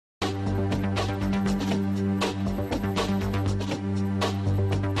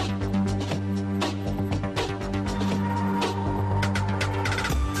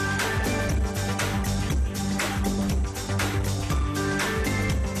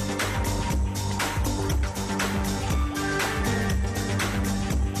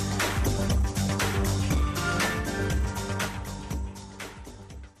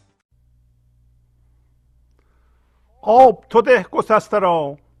آب تو ده گسسته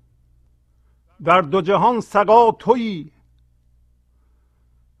را، در دو جهان سقا تویی.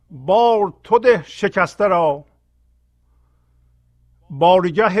 بار تو ده شکسته را،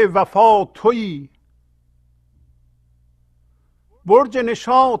 بارگه وفا تویی. برج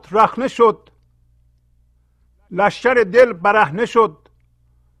نشاط رخنه شد، لشکر دل برهنه شد.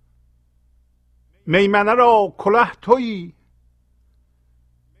 میمنه را کله تویی،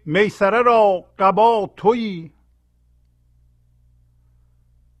 میسره را قبا تویی.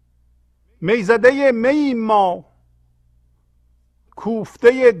 میزده مییم ما،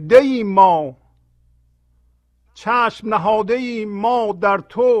 کوفته دیم ما. چشم نهاده ایم ما در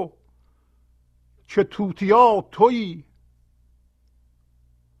تو، که توتیا تویی.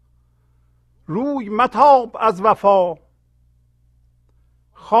 روی متاب از وفا،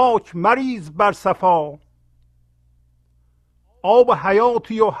 خاک مریز بر صفا. آب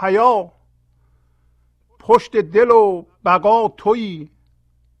حیاتی و حیا، پشت دل و بقا تویی.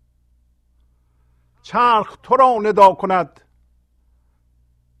 چرخ تو را ندا کند،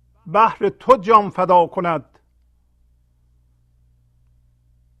 بهر تو جان فدا کند.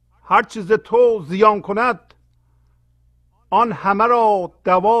 هر چیز تو زیان کند، آن همه را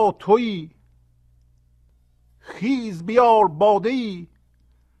دوا تویی. خیز بیار باده ای،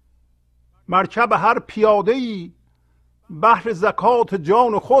 مرکب هر پیاده ای. بهر زکات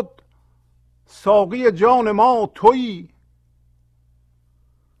جان خود، ساقی جان ما تویی.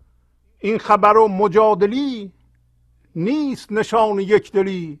 این خبر و مجادلی، نیست نشان یک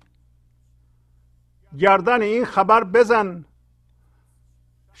دلی. گردن این خبر بزن،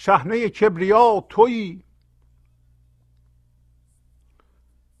 شحنه کبریا تویی.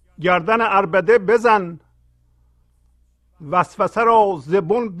 گردن عربده بزن، وسوسه را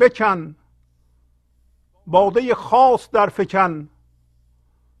زبون بکن. باده خاص در فکن،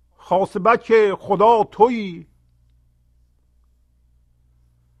 خاصبک خدا تویی.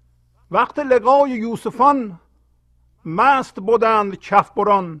 وقت لقای یوسفان، مست بودند کف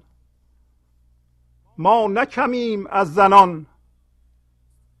بران. ما نه کمیم از زنان،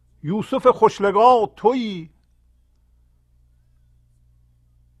 یوسف خوشلقا تویی.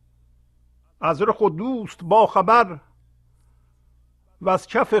 از رخ و دوست با خبر، و از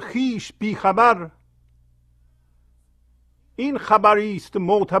کف خویش بی خبر. این خبری است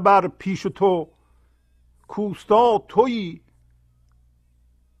معتبر پیش تو، کاوستا تویی.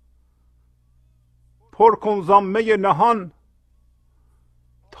 پر کن زان می نهان،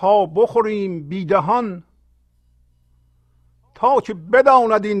 تا بخوریم بی دهان. تا که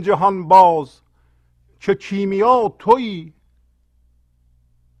بداند این جهان باز، که کیمیا تویی.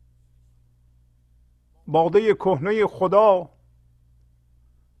 باده کهنه خدا،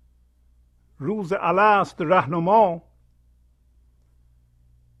 روز الست رهنما.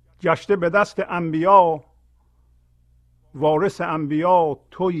 گشته به دست انبیا، وارث انبیا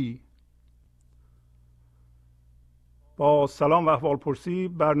تویی. با سلام و احوالپرسی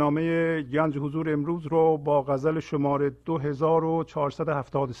برنامه گنج حضور امروز رو با غزل شماره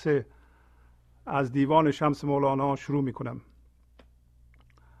 2473 از دیوان شمس مولانا شروع می کنم.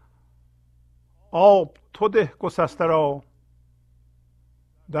 آب تو ده گسسته را،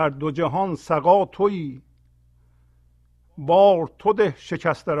 در دو جهان سقا تویی. بار تو ده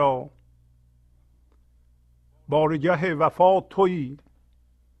شکسته را، بارگه وفا تویی.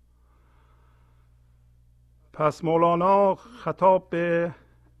 پس مولانا خطاب به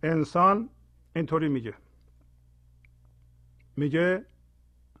انسان اینطوری میگه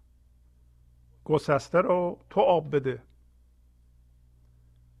گسسته رو تو آب بده،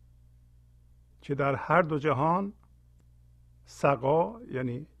 که در هر دو جهان سقا،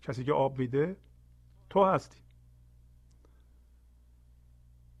 یعنی کسی که آب میده، تو هستی.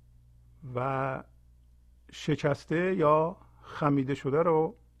 و شکسته یا خمیده شده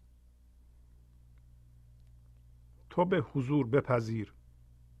رو تو به حضور بپذیر،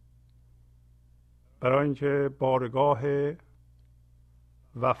 برای اینکه بارگاه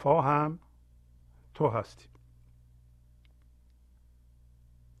وفا هم تو هستی.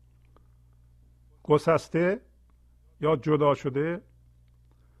 گسسته یا جدا شده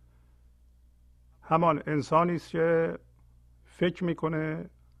همان انسانی است که فکر میکنه،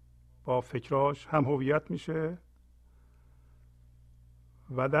 با فکراش هم هویت میشه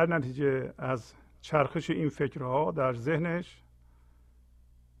و در نتیجه از چرخش این فکرها در ذهنش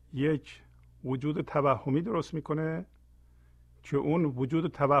یک وجود توهمی درست میکنه که اون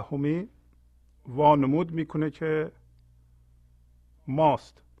وجود توهمی وانمود میکنه که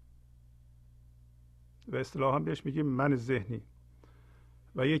ماست و اصطلاحاً بهش میگیم من ذهنی.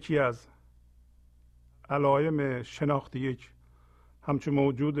 و یکی از علائم شناخت یک همچون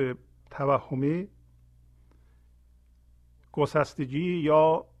موجود توهمی گسستگی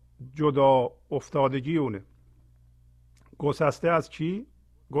یا جدا افتادگی اونه. گسسته از کی؟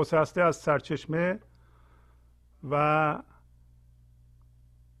 گسسته از سرچشمه و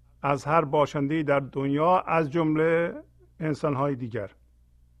از هر باشنده‌ای در دنیا، از جمله انسان‌های دیگر.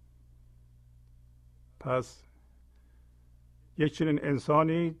 پس یک چنین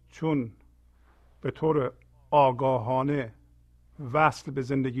انسانی چون به طور آگاهانه وصل به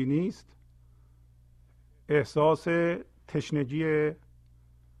زندگی نیست، احساس تشنگی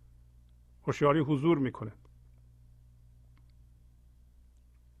هوشیاری حضور میکنه.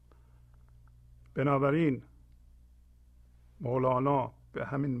 بنابراین مولانا به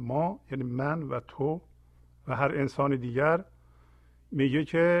همین ما، یعنی من و تو و هر انسان دیگر، میگه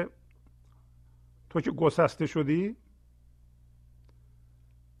که تو که گسسته شدی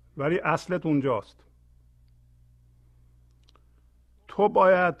ولی اصلت اونجاست. تو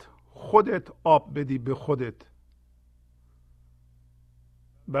باید خودت آب بدی به خودت،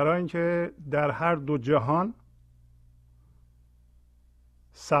 برای اینکه در هر دو جهان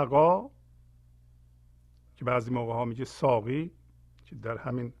سقا، که بعضی موقع ها میگه ساقی، که در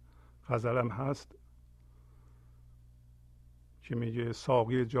همین غزل هم هست که میگه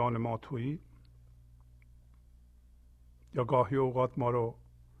ساقی جان ما تویی، یا گاهی اوقات ما رو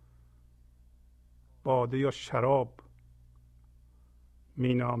باده یا شراب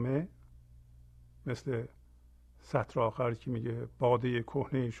مینامه، مثل سطر آخر که میگه باده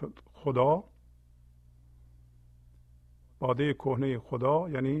کهنه شد خدا. باده کهنه خدا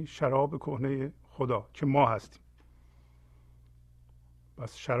یعنی شراب کهنه خدا که ما هستیم.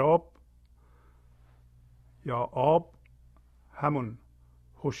 بس شراب یا آب همون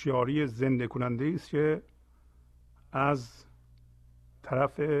هوشیاری زنده کننده است که از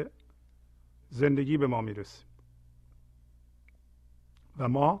طرف زندگی به ما میرسه و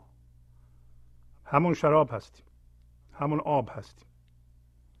ما همون شراب هستیم، همون آب هستیم.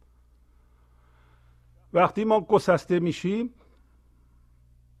 وقتی ما گسسته میشیم،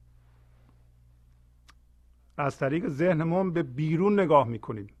 از طریق ذهنمون به بیرون نگاه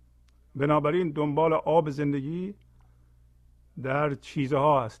میکنیم. بنابراین دنبال آب زندگی در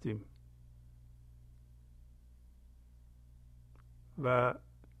چیزها هستیم و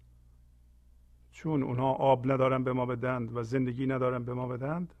چون اونها آب ندارن به ما بدند و زندگی ندارن به ما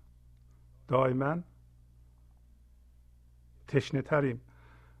بدند، دائما تشنه تریم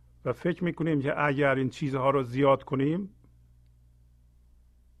و فکر میکنیم که اگر این چیزها رو زیاد کنیم،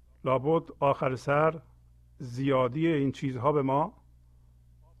 لابد آخر سر زیادی این چیزها به ما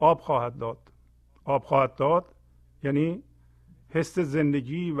آب خواهد داد. آب خواهد داد یعنی حس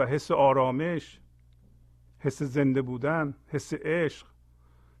زندگی و حس آرامش، حس زنده بودن، حس عشق،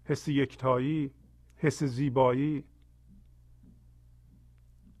 حس یکتایی، حس زیبایی،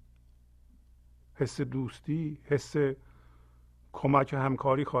 حس دوستی، حس کمک و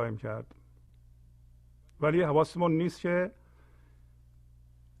همکاری خواهیم کرد. ولی حواسمون نیست که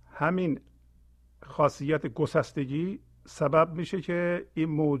همین خاصیت گسستگی سبب میشه که این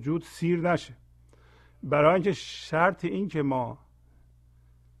موجود سیر نشه. برای اینکه شرط این که ما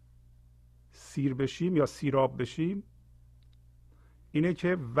سیر بشیم یا سیراب بشیم اینه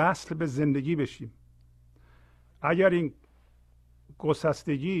که وصل به زندگی بشیم. اگر این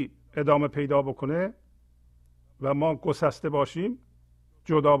گسستگی ادامه پیدا بکنه و ما گسسته باشیم،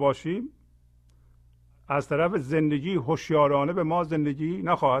 جدا باشیم، از طرف زندگی هوشیارانه به ما زندگی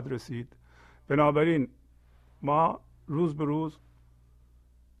نخواهد رسید. بنابراین ما روز به روز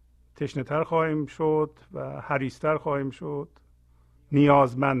تشنه‌تر خواهیم شد و حریص‌تر خواهیم شد،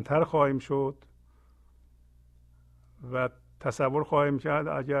 نیازمندتر خواهیم شد و تصور خواهیم کرد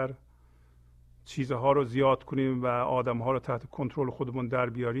اگر چیزها رو زیاد کنیم و آدمها رو تحت کنترل خودمون در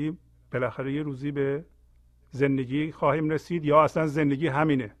بیاریم، بالاخره یه روزی به زندگی خواهیم رسید یا اصلا زندگی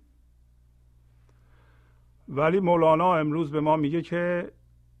همینه. ولی مولانا امروز به ما میگه که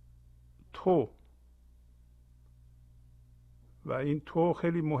تو، و این تو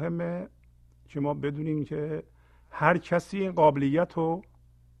خیلی مهمه که ما بدونیم که هر کسی این قابلیت رو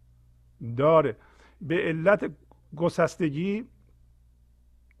داره. به علت گسستگی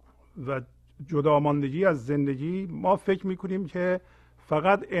و جداماندگی از زندگی ما فکر میکنیم که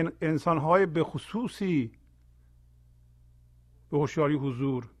فقط انسانهای به خصوصی به هوشیاری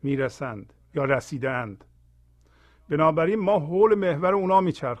حضور میرسند یا رسیدند. بنابراین ما حول محور اونا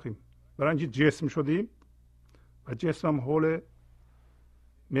میچرخیم، برای اینکه جسم شدیم و جسم هم حول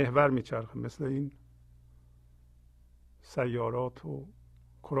محور میچرخه، مثل این سیارات و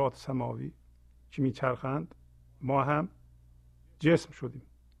کرات سماوی که میچرخند. ما هم جسم شدیم،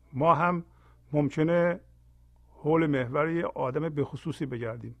 ما هم ممکنه حول محور یه آدم به خصوصی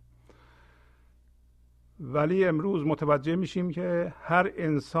بگردیم ولی امروز متوجه میشیم که هر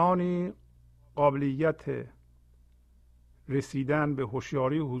انسانی قابلیت رسیدن به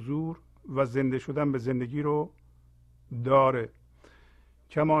هوشیاری حضور و زنده شدن به زندگی رو داره.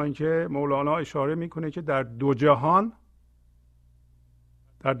 کما اینکه مولانا اشاره میکنه که در دو جهان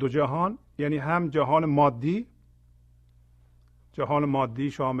یعنی هم جهان مادی، جهان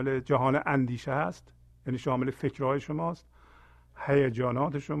مادی شامل جهان اندیشه هست، یعنی شامل فکرهای شماست،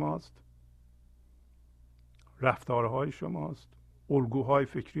 هیجانات شماست، رفتارهای شماست، الگوهای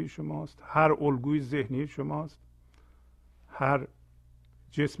فکری شماست، هر الگوی ذهنی شماست، هر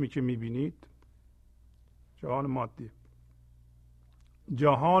جسمی که میبینید جهان مادی.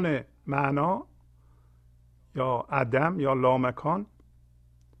 جهان معنا یا عدم یا لامکان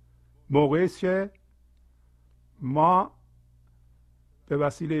موقعی است که ما به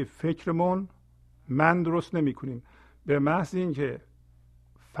وسیله فکرمون من درست نمی کنیم. به محض اینکه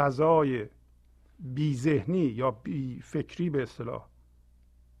فضای بی ذهنی یا بی فکری، به اصطلاح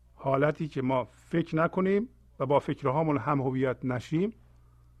حالتی که ما فکر نکنیم و با فکرهامون هم هویت نشیم،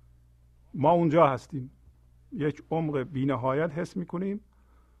 ما اونجا هستیم. یک عمق بی نهایت حس میکنیم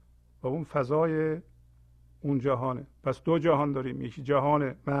و اون فضای اون جهانه. پس دو جهان داریم، یکی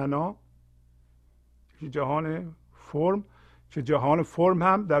جهان معنا، یکی جهان فرم، که جهان فرم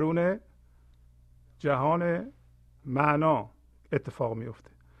هم درون جهان معنا اتفاق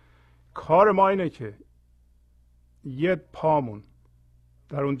میفته. کار ما اینه که یه پامون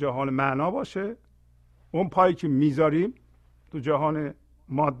در اون جهان معنا باشه، اون پایی که میذاریم تو جهان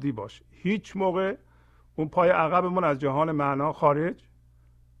مادی باشه. هیچ موقع اون پای عقبمون از جهان معنا خارج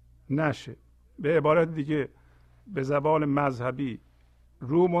نشه. به عبارت دیگه، به زبان مذهبی،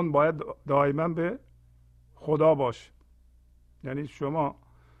 رومون باید دائما به خدا باشه. یعنی شما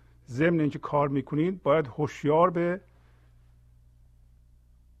ضمن اینکه کار میکنید باید هوشیار به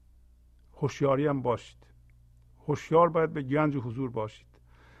هوشیاری هم باشید. هوشیار باید به گنج حضور باشید.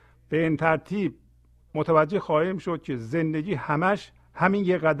 به این ترتیب متوجه خواهیم شد که زندگی همش همین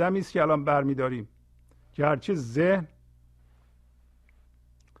یه قدمی است که الان برمیداریم. گرچه ذهن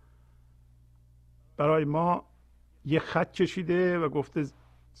برای ما یه خط کشیده و گفته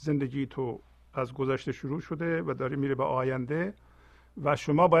زندگی تو از گذشته شروع شده و داره میره به آینده و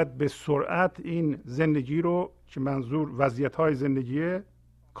شما باید به سرعت این زندگی رو که منظور وضعیت‌های زندگیه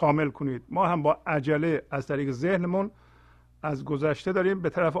کامل کنید. ما هم با عجله از طریق ذهنمون از گذشته داریم به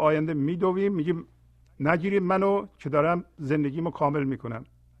طرف آینده میدویم، میگیم نگیریم منو که دارم زندگیمو کامل میکنم.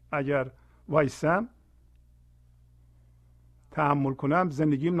 اگر وایسم تحمل کنم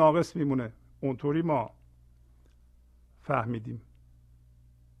زندگیم ناقص میمونه. اونطوری ما فهمیدیم.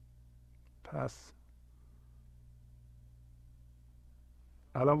 پس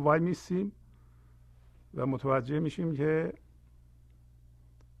الان وای میسیم و متوجه میشیم که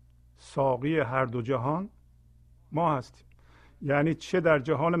ساقی هر دو جهان ما هستیم. یعنی چه در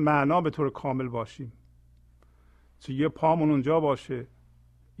جهان معنا به طور کامل باشیم، چه یه پامون اونجا باشه،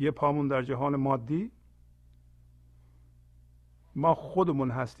 یه پامون در جهان مادی، ما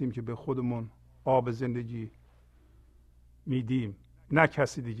خودمون هستیم که به خودمون آب زندگی میدیم، نه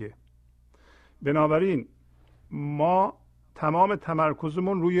کسی دیگه. بنابراین ما تمام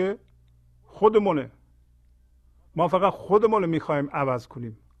تمرکزمون روی خودمونه. ما فقط خودمون رو میخوایم عوض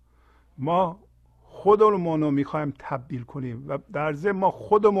کنیم، ما خودمون رو میخوایم تبدیل کنیم و در ضمن ما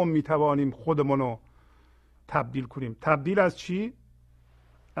خودمون میتوانیم خودمون رو تبدیل کنیم. تبدیل از چی؟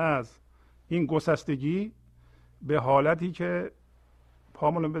 از این گسستگی به حالتی که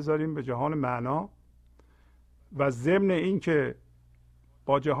پامون رو بذاریم به جهان معنا و ضمن این که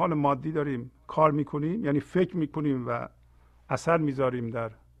با جهان مادی داریم کار میکنیم، یعنی فکر میکنیم و اثر میذاریم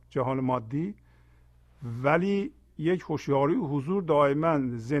در جهان مادی، ولی یک هوشیاری حضور دائما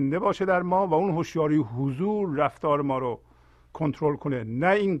زنده باشه در ما و اون هوشیاری حضور رفتار ما رو کنترل کنه، نه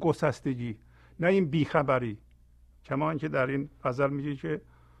این گسستگی، نه این بیخبری. کما اینکه در این غزل میگه که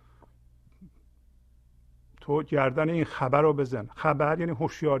تو گردن این خبر رو بزن. خبر یعنی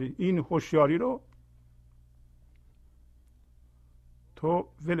هوشیاری. این هوشیاری رو تو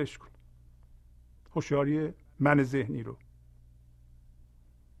ولش کن، هوشیاری من ذهنی رو.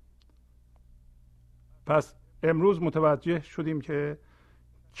 پس امروز متوجه شدیم که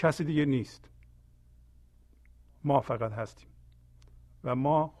کسی دیگه نیست، ما فقط هستیم و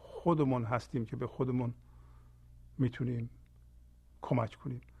ما خودمون هستیم که به خودمون میتونیم کمک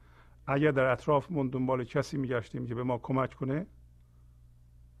کنیم. اگر در اطرافمون دنبال کسی میگشتیم که به ما کمک کنه،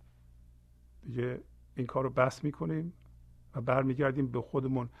 دیگه این کار رو بس میکنیم و برمیگردیم به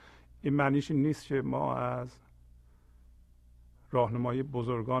خودمون. این معنیش این نیست که ما از راهنمایی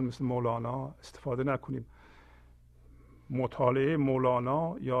بزرگان مثل مولانا استفاده نکنیم. مطالعه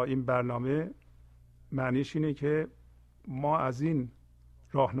مولانا یا این برنامه معنیش اینه که ما از این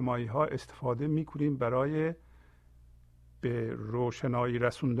راهنمایی ها استفاده میکنیم برای به روشنایی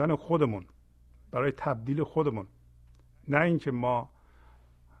رسوندن خودمون، برای تبدیل خودمون، نه اینکه ما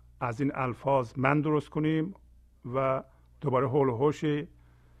از این الفاظ من درست کنیم و دوباره حول و حوش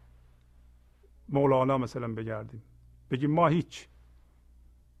مولانا مثلا بگردیم، بگیم ما هیچ،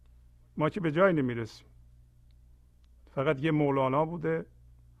 ما که به جای نمیرسیم، فقط یه مولانا بوده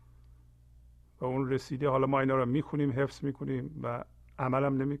و اون رسیده، حالا ما اینا رو میخونیم، حفظ میکنیم و عمل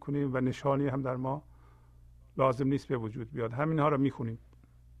هم نمی کنیم و نشانی هم در ما لازم نیست به وجود بیاد. همینها رو میخونیم.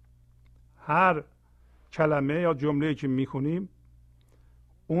 هر کلمه یا جمله‌ای که میخونیم،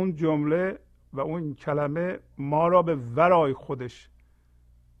 اون جمله و اون کلمه ما را به ورای خودش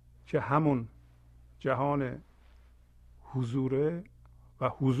که همون جهان حضوره و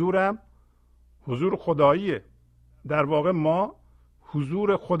حضورم حضور خداییه. در واقع ما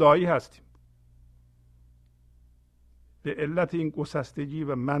حضور خدایی هستیم. به علت این گسستگی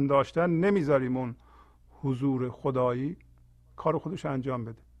و من داشتن نمیذاریم اون حضور خدایی کار خودش انجام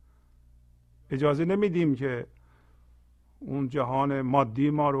بده. اجازه نمیدیم که اون جهان مادی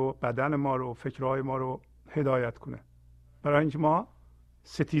ما رو، بدن ما رو، فکرهای ما رو هدایت کنه. برای اینکه ما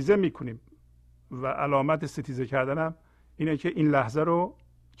ستیزه میکنیم و علامت ستیزه کردنم اینه که این لحظه رو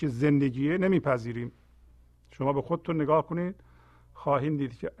که زندگیه نمیپذیریم. شما به خودتون نگاه کنید، خواهید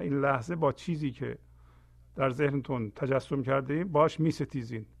دید که این لحظه با چیزی که در ذهنتون تجسم کرده ایم باش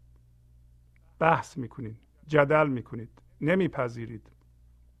میستیزین، بحث میکنید، جدل میکنید، نمیپذیرید.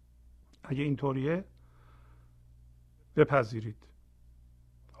 اگه اینطوریه بپذیرید.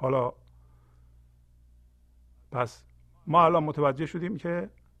 حالا پس ما الان متوجه شدیم که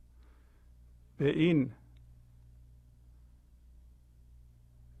به این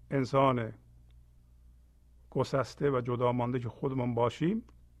انسان گسسته و جدا مانده که خودمون باشیم،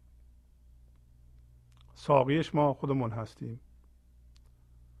 ساقیش ما خودمون هستیم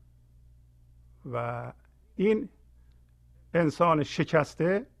و این انسان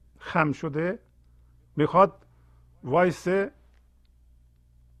شکسته، خم شده، میخواد وایسه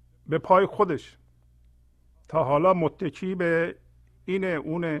به پای خودش. تا حالا متکی به اینه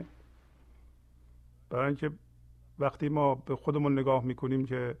اونه. برای اینکه وقتی ما به خودمون نگاه میکنیم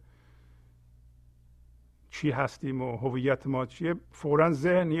که چی هستیم و هویت ما چیه، فوراً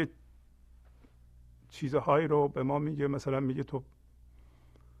ذهن یه چیزهایی رو به ما میگه. مثلا میگه تو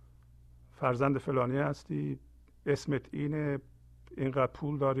فرزند فلانی هستی، اسمت اینه، اینقدر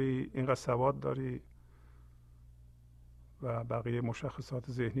پول داری، اینقدر سواد داری و بقیه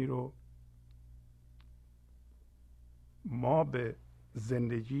مشخصات ذهنی رو. ما به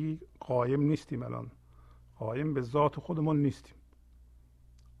زندگی قایم نیستیم، الان قایم به ذات خودمون نیستیم.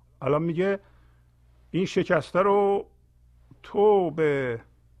 الان میگه این شکسته رو تو به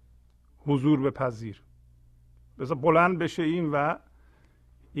حضور بپذیر، بذار بلند بشه این و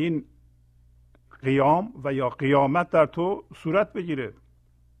این قیام و یا قیامت در تو صورت بگیره.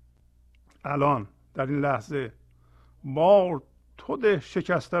 الان در این لحظه بار تو ده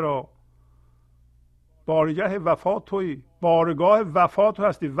شکسته را، بارگاه وفا توی، بارگاه وفا تو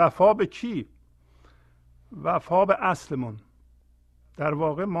هستی. وفا به کی؟ وفا به اصلمون. در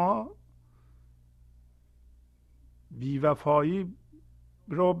واقع ما بیوفایی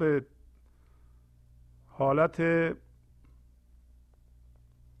رو به حالت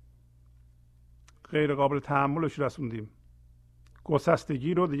غیر قابل تحملش رسوندیم،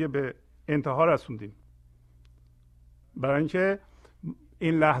 گسستگی رو دیگه به انتها رسوندیم. برای اینکه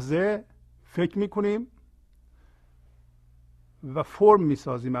این لحظه فکر میکنیم و فرم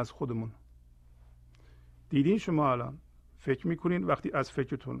میسازیم از خودمون. دیدین شما الان فکر میکنین، وقتی از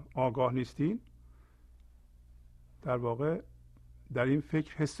فکرتون آگاه نیستین، در واقع در این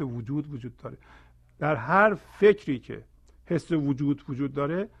فکر حس وجود داره. در هر فکری که حس وجود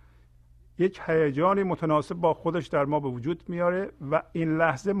داره، یک هیجانی متناسب با خودش در ما به وجود میاره و این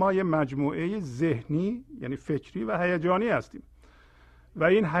لحظه ما یه مجموعه ذهنی یعنی فکری و هیجانی هستیم و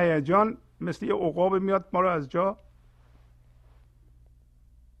این هیجان مثل یه عقاب میاد ما رو از جا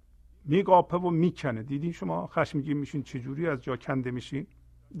میقاپه و میکنه. دیدین شما خشمگین میشین چجوری از جا کنده میشین؟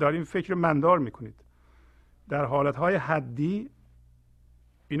 دارین فکر مندار میکنید. در حالتهای حدی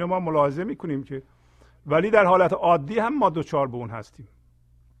اینو ما ملاحظه میکنیم که، ولی در حالت عادی هم ما دوچار به اون هستیم.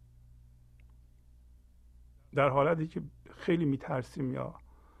 در حالتی که خیلی میترسیم یا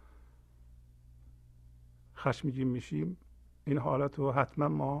خشمگین میشیم، این حالت رو حتما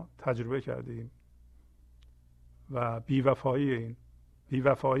ما تجربه کرده ایم و بیوفایی، این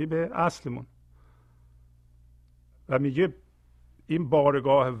بیوفایی به اصلمون. و میگه این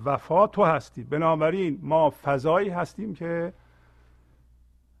بارگاه وفا تو هستی. بنابراین ما فضایی هستیم که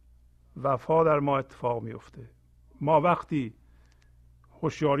وفا در ما اتفاق میفته. ما وقتی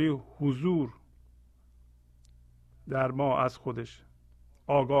هوشیاری حضور در ما از خودش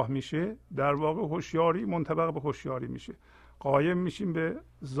آگاه میشه، در واقع هوشیاری منطبق به هوشیاری میشه، قایم میشیم به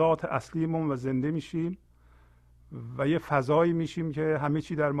ذات اصلیمون و زنده میشیم و یه فضایی میشیم که همه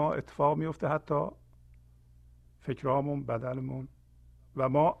چی در ما اتفاق میفته، حتی فکرامون، بدنمون، و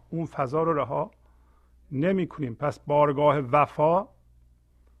ما اون فضا رو رها نمی کنیم. پس بارگاه وفا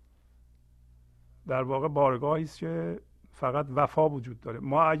در واقع بارگاهی است که فقط وفا وجود داره.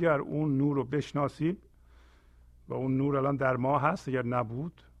 ما اگر اون نور رو بشناسیم و اون نور الان در ما هست، اگر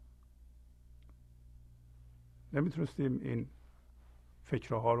نبود نمیتونستیم این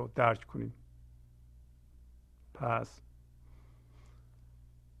فکرها رو درک کنیم. پس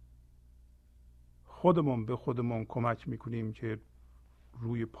خودمون به خودمون کمک میکنیم که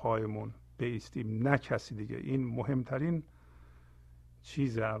روی پایمون بایستیم، نه کسی دیگه. این مهمترین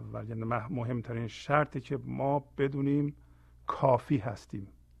چیز اول، یعنی مهمترین شرطی که ما بدونیم کافی هستیم.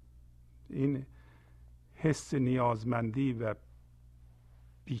 این حس نیازمندی و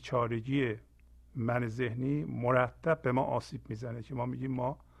بیچارگی من ذهنی مرتب به ما آسیب میزنه که ما میگیم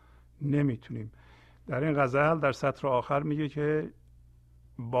ما نمیتونیم. در این غزل در سطر آخر میگه که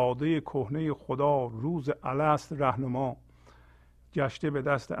باده کهنه خدا روز الست رهنما، گشته به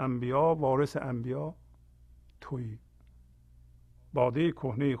دست انبیا وارث انبیا تویی. باده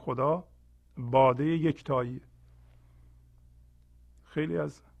کهنه خدا باده یکتایی. خیلی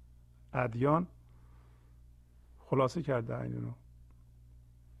از ادیان خلاصه کرده اینو.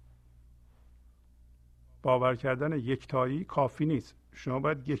 باور کردن یکتایی کافی نیست، شما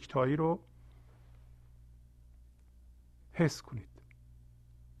باید یکتایی رو حس کنید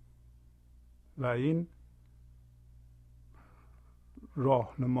و این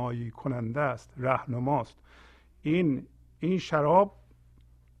راهنمایی کننده است، رهنماست. این شراب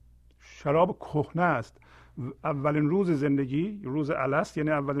کهنه است. اولین روز زندگی، روز الست، یعنی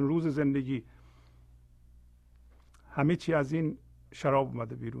اولین روز زندگی، همه چی از این شراب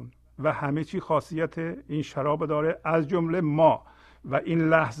اومده بیرون و همه چی خاصیت این شراب داره، از جمله ما. و این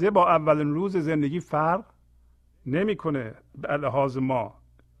لحظه با اولین روز زندگی فرق نمیکنه. به لحاظ ما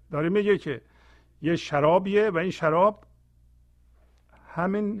داره میگه که یه شرابیه و این شراب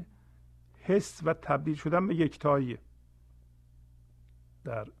همین حس و تبدیل شدن به یکتاییه.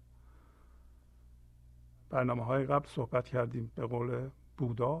 در برنامه‌های قبل صحبت کردیم. به قول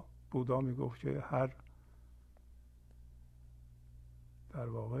بودا میگفت که در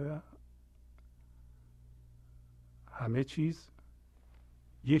واقع همه چیز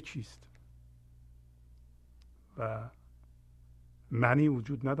یکیست و منی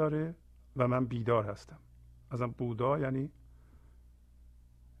وجود نداره و من بیدار هستم. مثلا بودا یعنی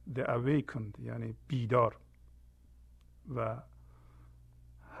the awakened، یعنی بیدار. و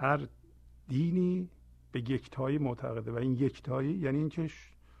هر دینی به یکتایی معتقده و این یکتایی یعنی اینکه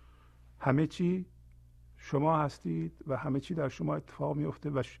همه چی شما هستید و همه چی در شما اتفاق میفته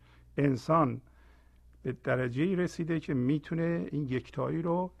و انسان به درجه‌ای رسیده که میتونه این یکتایی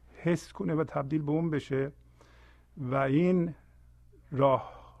رو حس کنه و تبدیل به اون بشه و این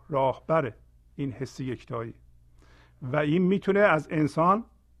راهبر این حس یکتایی و این میتونه از انسان،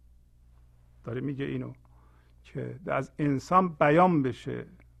 داره میگه اینو، که از انسان بیان بشه.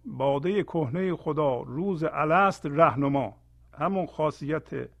 باده کهنه خدا روز الست رهنما، همون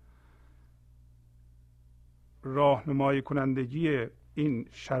خاصیت راهنمایی کنندگی این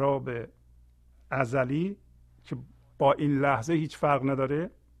شراب ازلی که با این لحظه هیچ فرق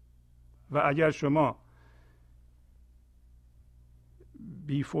نداره. و اگر شما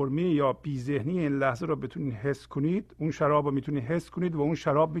بی فرمی یا بی ذهنی این لحظه رو بتونید حس کنید، اون شراب رو میتونید حس کنید و اون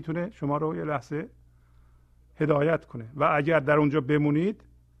شراب میتونه شما رو یه لحظه هدایت کنه. و اگر در اونجا بمونید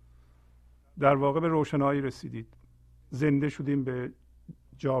در واقع به روشنایی رسیدید، زنده شدیم به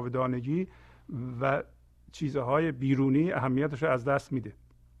جاودانگی و چیزهای بیرونی اهمیتش رو از دست میده.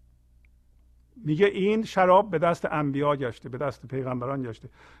 میگه این شراب به دست انبیا گشته، به دست پیغمبران گشته.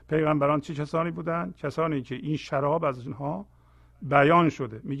 پیغمبران چه کسانی بودن؟ کسانی که این شراب از اونها بیان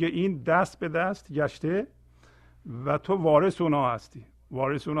شده. میگه این دست به دست گشته و تو وارث اونها هستی.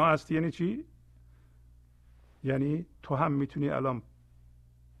 وارث اونها هستی یعنی چی؟ یعنی تو هم میتونی الان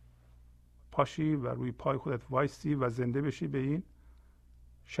پاشی و روی پای خودت وایستی و زنده بشی به این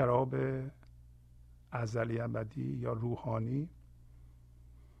شراب ازلی ابدی یا روحانی،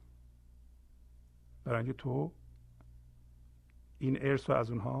 برای اینکه تو این ارث رو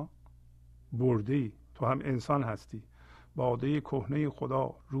از اونها بردی. تو هم انسان هستی. باده کهنه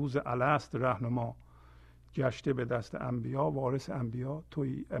خدا روز الست رهنما، گشته به دست انبیا وارث انبیا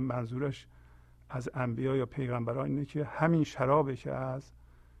توی. منظورش از انبیا یا پیغمبران اینه که همین شرابه که از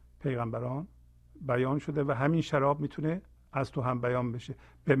پیغمبران بیان شده و همین شراب میتونه از تو هم بیان بشه.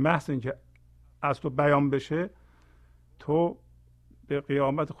 به محض اینکه از تو بیان بشه تو به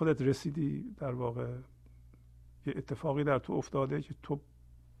قیامت خودت رسیدی. در واقع یه اتفاقی در تو افتاده که تو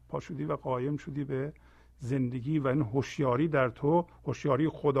پاشدی و قایم شدی به زندگی و این هوشیاری در تو، هوشیاری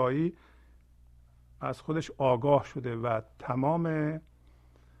خدایی از خودش آگاه شده و تمام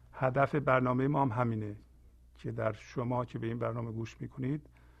هدف برنامه ما هم همینه که در شما که به این برنامه گوش میکنید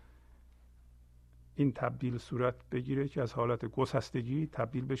این تبدیل صورت بگیره که از حالت گسستگی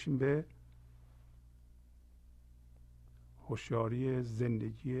تبدیل بشیم به هوشیاری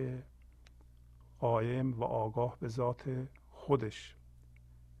زندگی قایم و آگاه به ذات خودش،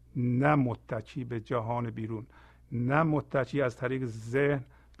 نه متکی به جهان بیرون، نه متکی از طریق ذهن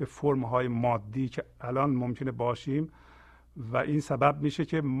به فرم‌های مادی که الان ممکنه باشیم و این سبب میشه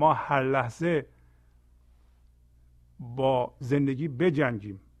که ما هر لحظه با زندگی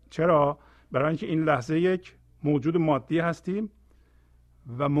بجنگیم. چرا؟ برای اینکه این لحظه یک موجود مادی هستیم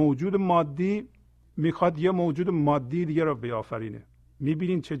و موجود مادی میخواد یه موجود مادی دیگه رو بیافرینه.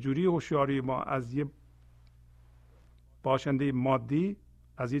 میبینین چه جوری هوشیاری ما از یه باشنده مادی،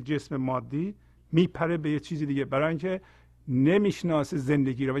 از یه جسم مادی میپره به یه چیزی دیگه، برای اینکه نمیشناسه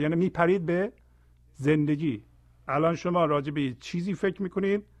زندگی رو، یعنی میپرید به زندگی. الان شما راجع به یه چیزی فکر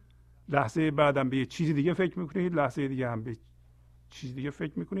میکنید، لحظه بعدم به یه چیزی دیگه فکر میکنید، لحظه دیگه هم به چیز دیگه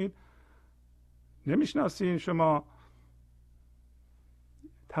فکر میکنید. نمیشناسین. شما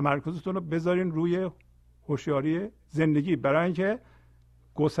تمرکزتون رو بذارین روی هوشیاری زندگی، برای اینکه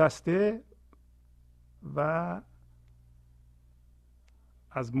گسسته و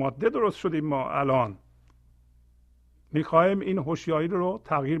از ماده درست شدیم. ما الان میخوایم این هوشیاری رو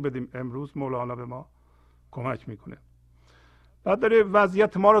تغییر بدیم. امروز مولانا به ما کمک میکنه. بعد داره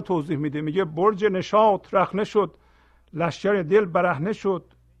وضعیت ما رو توضیح میده. میگه برج نشاط رخنه شد، لشکر دل برهنه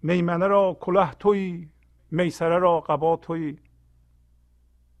شد، میمنه را کلاه تویی، میسره را قبا تویی.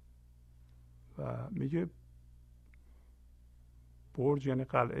 و میگه برج یعنی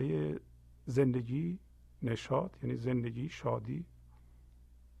قلعه زندگی، نشاط یعنی زندگی، شادی،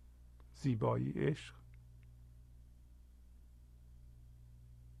 زیبایی، عشق.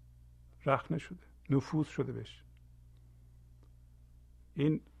 رخنه شده، نفوذ شده بهش.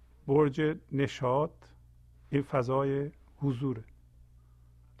 این برج نشاط، این فضای حضوره،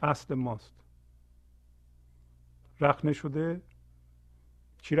 اصل ماست. رخنه شده.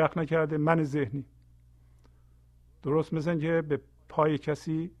 کی رخنه کرده؟ من ذهنی. درست مثل که به پای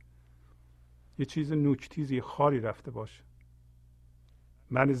کسی یه چیز نوکتیزی، خاری رفته باشه.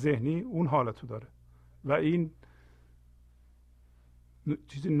 من ذهنی اون حالتو داره و این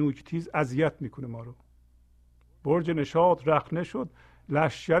چیز نوکتیز اذیت میکنه ما رو. برج نشاط رخنه شد،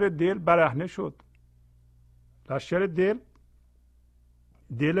 لشکر دل برهنه شد. لشکر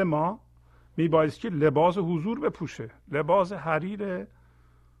دل ما میبایست که لباس حضور بپوشه، لباس حریر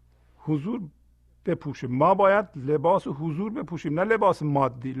حضور بپوشه. ما باید لباس حضور بپوشیم، نه لباس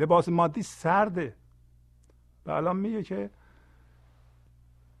مادی. لباس مادی سرده. و الان میگه که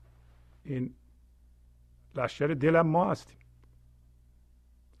این لشکر دل ما هستیم.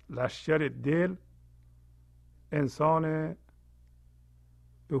 لشکر دل انسان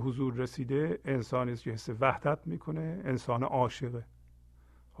به حضور رسیده، انسانی است که حس وحدت میکنه، انسان عاشقه.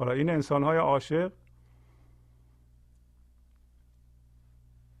 حالا این انسان‌های عاشق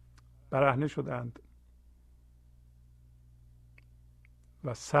برهنه شدند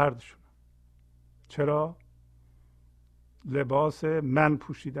و سرد شدند. چرا؟ لباس من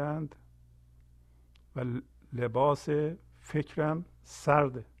پوشیدند و لباس فکرم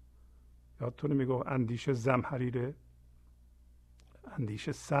سرده. یادتونه میگفت اندیشه زمحریره،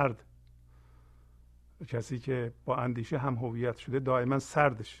 اندیشه سرد. کسی که با اندیشه هم هویت شده دائما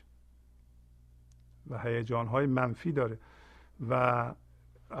سردش و هیجان‌های منفی داره. و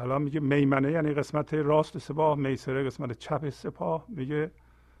الان میگه میمنه یعنی قسمت راست سپاه، میسره قسمت چپ سپاه. میگه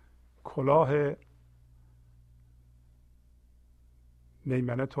کلاه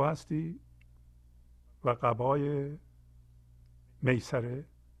میمنه تو هستی و قبای میسره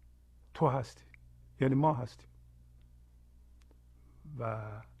تو هستی، یعنی ما هستیم.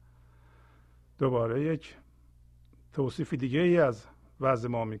 و دوباره یک توصیف دیگه ای از وضع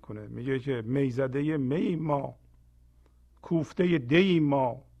ما میکنه. میگه که میزده می ما، کوفته دی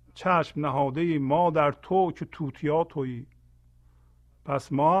ما، چشم نهاده ما در تو که توتیا تویی.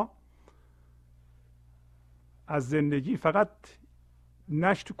 پس ما از زندگی فقط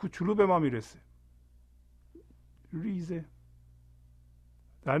نشت کوچولو به ما میرسه، ریزه.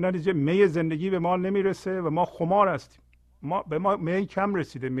 در نتیجه می زندگی به ما نمیرسه و ما خمار هستیم. به ما می کم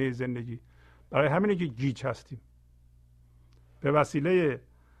رسیده، می زندگی. برای همینه که گیج هستیم. به وسیله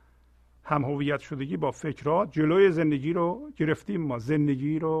هم هویت شدگی با فکرها جلوی زندگی رو گرفتیم. ما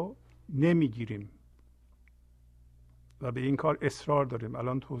زندگی رو نمیگیریم و به این کار اصرار داریم.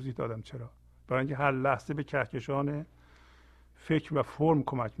 الان توضیح دادم چرا. برای اینکه هر لحظه به کهکشان فکر و فرم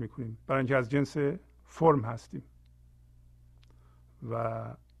کمک میکنیم، برای اینکه از جنس فرم هستیم.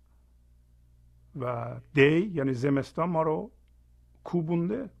 و دی یعنی زمستان ما رو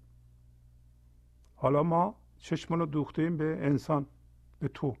کوبونده. حالا ما چشمون رو دوختیم به انسان، به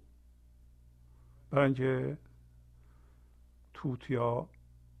تو، برای اینکه توت یا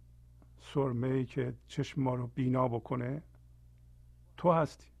سرمه‌ای که چشم ما رو بینا بکنه تو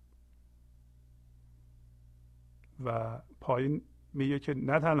هستی. و پایین میگه که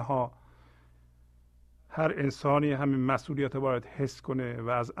نه تنها هر انسانی همین مسئولیت باید حس کنه و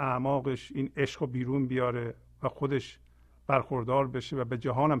از اعماقش این عشق رو بیرون بیاره و خودش برخوردار بشه و به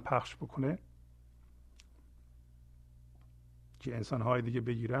جهانم پخش بکنه که انسان‌های دیگه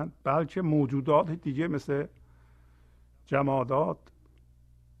بگیرن، بلکه موجودات دیگه مثل جمادات،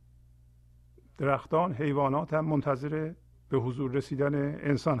 درختان، حیوانات هم منتظر به حضور رسیدن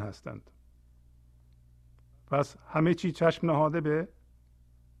انسان هستند. پس همه چی چشم نهاده به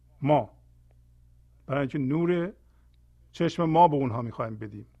ما، برای اینکه نور چشم ما به اونها میخوایم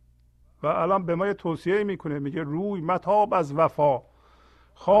بدیم. و الان به ما یه توصیه میکنه، میگه روی متاب از وفا،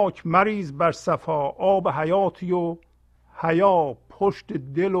 خاک مریز بر صفا، آب حیاتی و حیا، پشت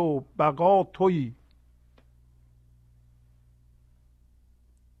دل و بقا تویی.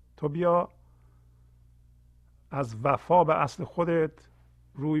 تو بیا از وفا به اصل خودت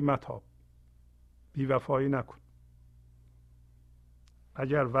روی متاب، بی وفایی نکن.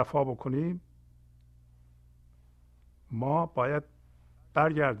 اگر وفا بکنیم ما باید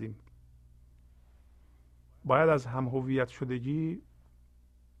برگردیم، باید از هم هویت شدگی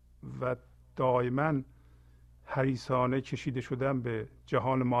و دائما حریصانه کشیده شدن به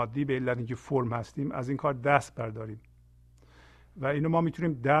جهان مادی به علت اینکه فرم هستیم از این کار دست برداریم. و اینو ما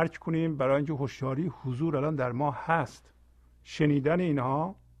میتونیم درک کنیم برای اینکه هوشیاری حضور الان در ما هست. شنیدن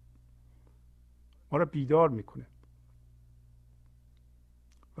اینها ما را بیدار میکنه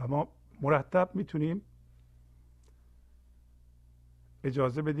و ما مرتب میتونیم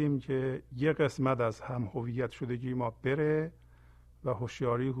اجازه بدیم که یه قسمت از هم هویت شدگی ما بره و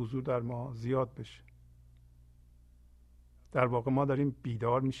هوشیاری حضور در ما زیاد بشه. در واقع ما داریم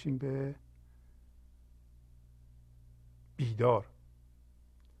بیدار میشیم به بیدار.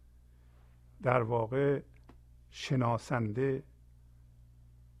 در واقع شناسنده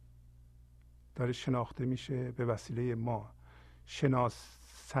داره شناخته میشه به وسیله ما.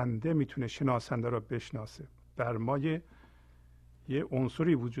 شناسنده میتونه شناسنده را بشناسه. در ما یه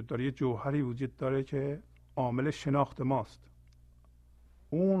عنصری وجود داره، یه جوهری وجود داره که عامل شناخت ماست.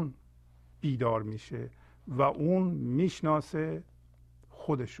 اون بیدار میشه و اون میشناسه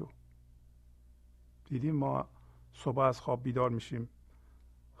خودشو. دیدیم ما صبح از خواب بیدار میشیم،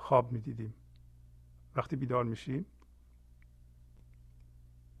 خواب میدیدیم. وقتی بیدار میشیم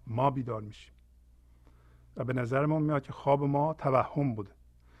ما بیدار میشیم و به نظرمون میاد که خواب ما توهم بوده،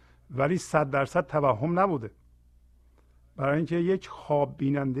 ولی 100% توهم نبوده. برای اینکه یک خواب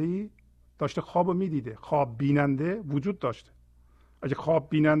بیننده‌ای داشته خواب رو میدیده. خواب بیننده وجود داشته. اگه خواب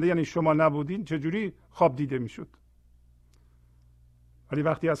بیننده یعنی شما نبودین چجوری خواب دیده میشد؟ ولی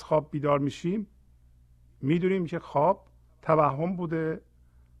وقتی از خواب بیدار میشیم میدونیم که خواب توهم بوده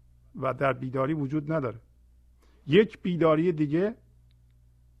و در بیداری وجود نداره. یک بیداری دیگه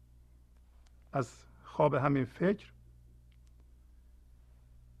از خواب همین فکر،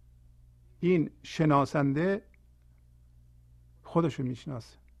 این شناسنده خودشو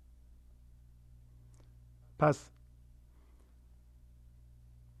میشناسه. پس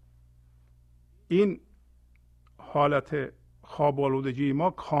این حالت خواب آلودگی ما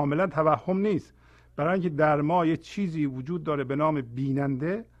کاملا توهم نیست، برای اینکه در ما یه چیزی وجود داره به نام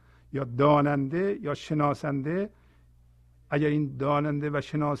بیننده یا داننده یا شناسنده. اگر این داننده و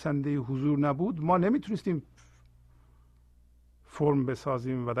شناسنده حضور نبود ما نمیتونستیم فرم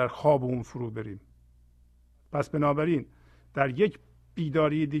بسازیم و در خواب اون فرو بریم. پس بنابراین در یک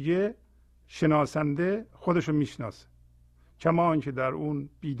بیداری دیگه شناسنده خودشو میشناسه، کما آنکه در اون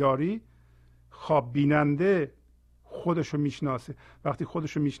بیداری خواب بیننده خودشو میشناسه. وقتی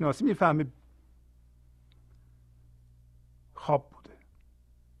خودشو میشناسه میفهمه خواب بوده.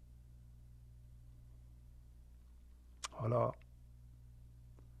 حالا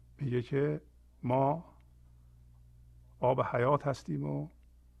میگه که ما آب حیات هستیم و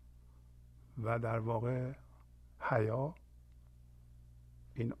در واقع حیا،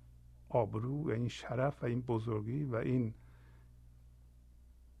 این آبرو و این شرف و این بزرگی و این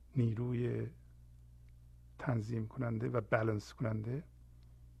نیروی تنظیم کننده و بالانس کننده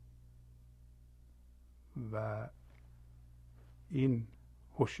و این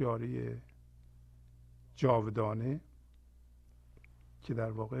هوشیاری جاودانه که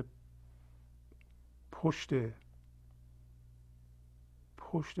در واقع پشت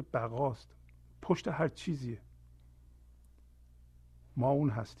بقاست، پشت هر چیزیه، ما اون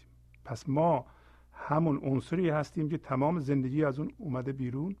هستیم. پس ما همون عنصری هستیم که تمام زندگی از اون اومده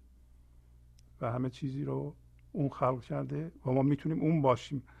بیرون و همه چیزی رو اون خلق کرده و ما میتونیم اون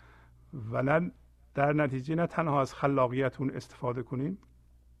باشیم و نه در نتیجه نه تنها از خلاقیت اون استفاده کنیم،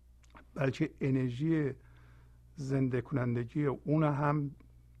 بلکه انرژی زنده کنندگی اون هم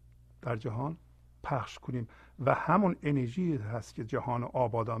در جهان پخش کنیم و همون انرژی هست که جهان رو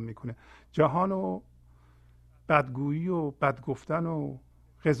آبادان میکنه. جهان رو بدگویی و بدگفتن و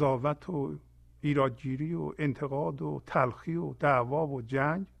قضاوت و ایرادگیری و انتقاد و تلخی و دعوا و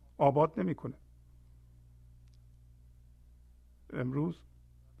جنگ آباد نمیکنه. امروز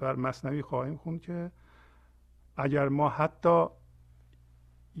در مثنوی خواهیم خوند که اگر ما حتی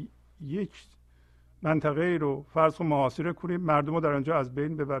یک منطقه رو فرض و محاصره کنیم، مردم رو در آنجا از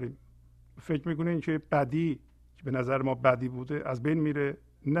بین ببریم، فکر میکنین که بدی که به نظر ما بدی بوده از بین میره؟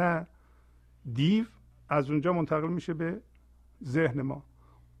 نه، دیو از اونجا منتقل میشه به ذهن ما،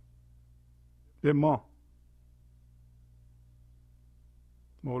 به ما.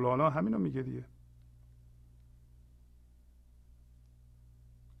 مولانا همینو میگه دیگه.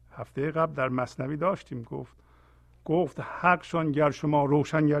 هفته قبل در مثنوی داشتیم، گفت حقشان گر شما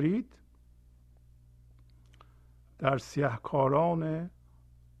روشن گرید، در سیهکاران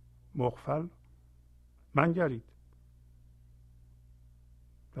مغفل منگرید.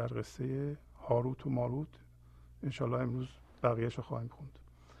 در قصه هاروت و ماروت انشالله امروز بقیهش رو خواهیم خوند.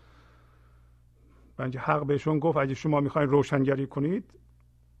 بنج حق بهشون گفت اگه شما میخواین روشنگری کنید،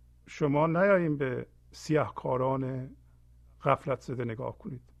 شما نیاییم به سیهکاران غفلت زده نگاه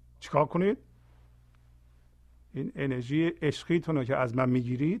کنید. چیکار کنید؟ این انرژی عشقیتون رو که از من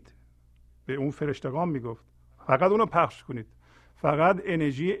میگیرید، به اون فرشتگان میگفت، فقط اونو پخش کنید. فقط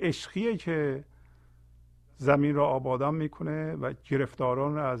انرژی عشقیه که زمین را آبادان میکنه و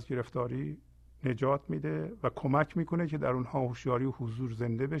گرفتاران را از گرفتاری نجات میده و کمک میکنه که در اونها هوشیاری و حضور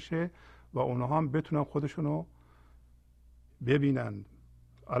زنده بشه و اونها هم بتونن خودشونو ببینند.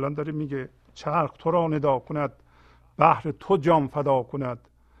 الان داره میگه چرخ تو را ندا کند، بحر تو جان فدا کند،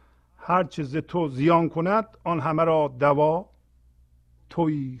 هر چه ز تو زیان کند آن همه را دوا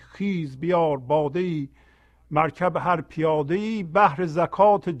تویی. خیز بیار باده ای مرکب هر پیاده ای، بحر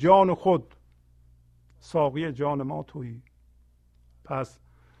زکات جان خود ساقی جان ما تویی. پس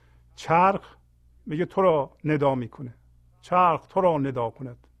چرخ میگه تو را ندا میکنه، چرخ تو را ندا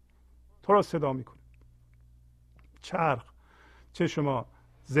کند، تو را صدا میکنه. چرخ چه شما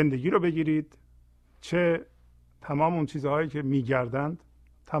زندگی رو بگیرید، چه تمام اون چیزهایی که میگردند،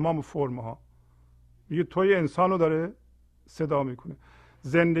 تمام فرمها، میگه توی انسان رو داره صدا میکنه.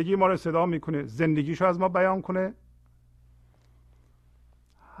 زندگی ما رو صدا میکنه، زندگیشو از ما بیان کنه.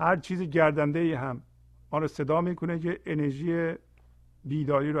 هر چیز گردنده ای هم ما رو صدا میکنه که انرژی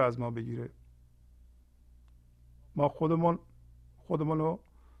بیداری رو از ما بگیره. ما خودمون رو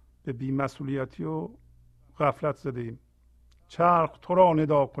به بی‌مسئولیتی و غفلت زده ایم. چرخ تو را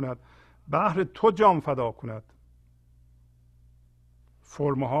ندا کند، بحر تو جان فدا کند.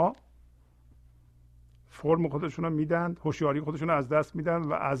 فرمها فرم خودشون رو میدن، هوشیاری خودشون رو از دست میدن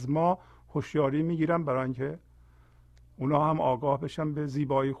و از ما هوشیاری میگیرن برای اینکه اونا هم آگاه بشن به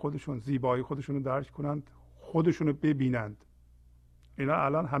زیبایی خودشون رو درک کنند، خودشون رو ببینند. اینا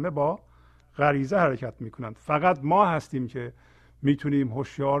الان همه با غریزه حرکت میکنند. فقط ما هستیم که میتونیم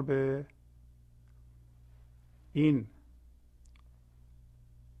هوشیار به این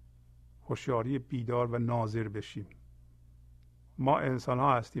هوشیاری بیدار و ناظر بشیم. ما انسان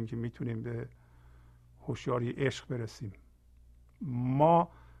ها هستیم که میتونیم به هوشیاری عشق برسیم.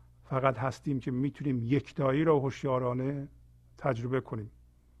 ما فقط هستیم که میتونیم یکتایی رو هوشیارانه تجربه کنیم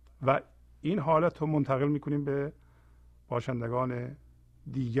و این حالت رو منتقل میکنیم به باشندگان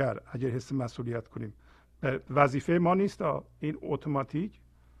دیگر اگر حس مسئولیت کنیم. وظیفه ما نیست، این اتوماتیک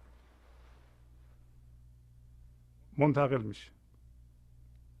منتقل میشه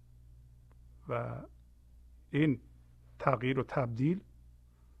و این تغییر و تبدیل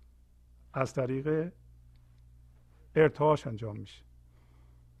از طریق ارتعاش انجام میشه.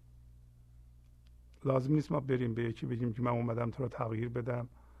 لازم نیست ما بریم به یکی بگیم که من اومدم تو رو تغییر بدم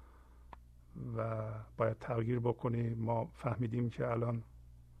و باید تغییر بکنی. ما فهمیدیم که الان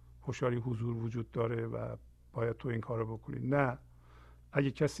هوشیاری حضور وجود داره و باید تو این کارو بکنی. نه،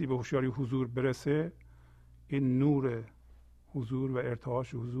 اگه کسی به هوشیاری حضور برسه، این نور حضور و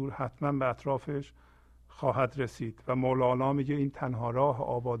ارتعاش حضور حتما به اطرافش خواهد رسید و مولانا میگه این تنها راه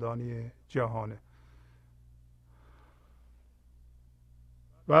آبادانی جهانه.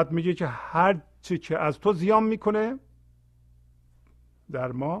 بعد میگه که هر چی که از تو زیان میکنه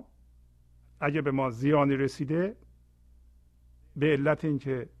در ما، اگه به ما زیانی رسیده به علت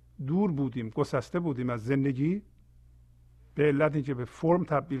اینکه دور بودیم، گسسته بودیم از زندگی، به علت اینکه به فرم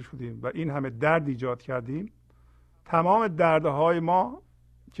تبدیل شدیم و این همه درد ایجاد کردیم، تمام دردهای ما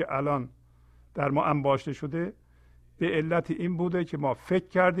که الان در ما انباشته شده به علت این بوده که ما فکر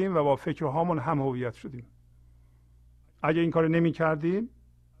کردیم و با فکرهامون هم هویت شدیم. اگه این کار نمی کردیم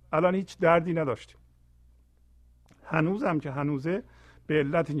الان هیچ دردی نداشتیم. هنوزم که هنوزه به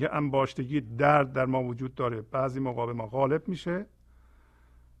علت اینکه انباشتگی درد در ما وجود داره، بعضی موقع به ما غالب میشه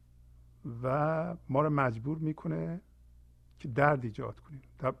و ما رو مجبور میکنه که درد ایجاد کنیم،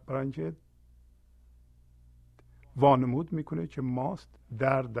 برای اینکه وانمود میکنه که ماست.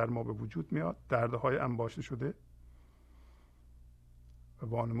 درد در ما به وجود میاد، دردهای انباشته شده، و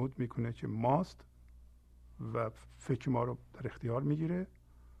وانمود میکنه که ماست و فکر ما رو در اختیار میگیره،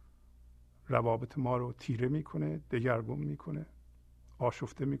 روابط ما رو تیره میکنه، دگرگون میکنه،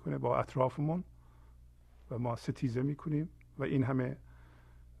 آشفته میکنه با اطرافمون و ما ستیزه میکنیم و این همه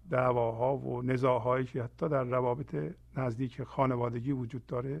دعواها و نزاعهایی که حتی در روابط نزدیک خانوادگی وجود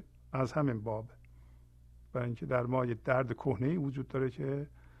داره از همین باب. برای اینکه در ما یه درد کهنه‌ای وجود داره که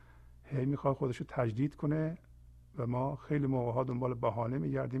هی میخواد خودش رو تجدید کنه و ما خیلی موقع‌ها دنبال بهانه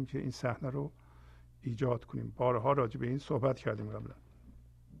میگردیم که این صحنه رو ایجاد کنیم. بارها راجع به این صحبت کردیم قبلا.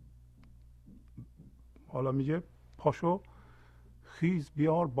 حالا میگه پاشو خیز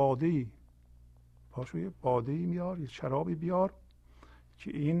بیار باده‌ای، پاشو یه باده‌ای میار، یه شرابی بیار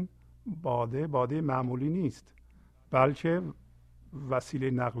که این باده معمولی نیست، بلکه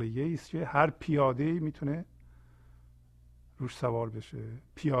وسیله نقلیه است که هر پیاده میتونه روش سوار بشه.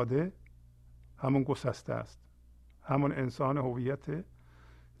 پیاده همون گسسته است، همون انسان هویت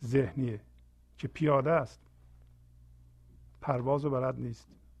ذهنیه که پیاده است، پرواز و بلد نیست،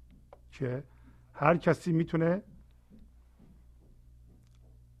 که هر کسی میتونه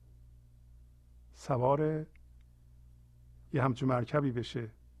سوار یه همچون مرکبی بشه.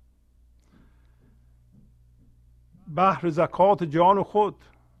 بحر زکات جان خود.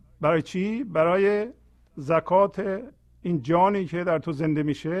 برای چی؟ برای زکات این جانی که در تو زنده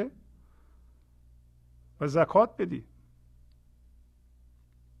میشه و زکات بدی.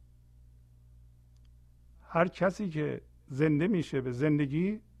 هر کسی که زنده میشه به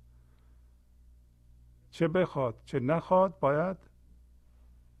زندگی، چه بخواد چه نخواد، باید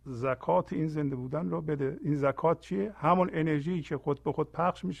زکات این زنده بودن رو بده. این زکات چیه؟ همون انرژی که خود به خود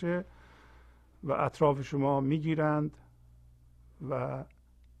پخش میشه و اطراف شما میگیرند و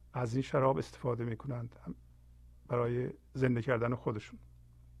از این شراب استفاده میکنند برای زنده کردن خودشون.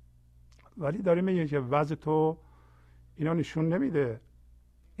 ولی داره میگه که وضع تو اینا نشون نمیده.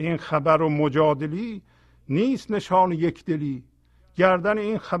 این خبر و مجادلی نیست نشان یک دلی، گردن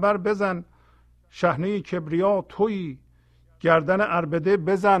این خبر بزن شحنه کبریا تویی، گردن عربده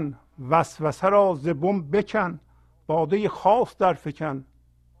بزن وسوسه را ز بم بکن، باده خاص در فکن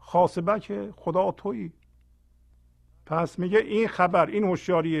خاصبه که خدا تویی. پس میگه این خبر، این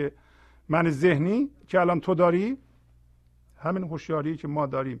هوشیاری من ذهنی که الان تو داری، همین هوشیاری که ما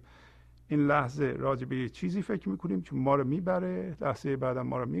داریم این لحظه راجع به یه چیزی فکر میکنیم که ما رو میبره، لحظه بعدم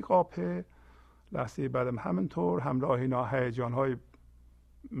ما رو میقاپه، لحظه بعدم همینطور همراه اینا هیجان‌های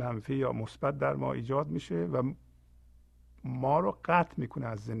منفی یا مثبت در ما ایجاد میشه و ما رو قطع میکنه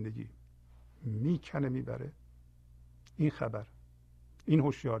از زندگی، میکنه میبره. این خبر، این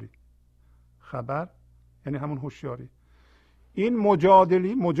هوشیاری. خبر یعنی همون هوشیاری. این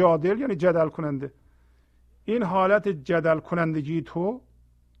مجادلی، مجادل یعنی جدل کننده. این حالت جدل کنندگی تو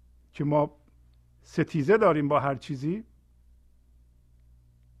که ما ستیزه داریم با هر چیزی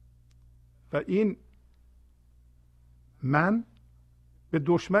و این من به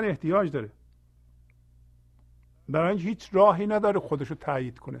دشمن احتیاج داره، برای اینکه هیچ راهی نداره خودش رو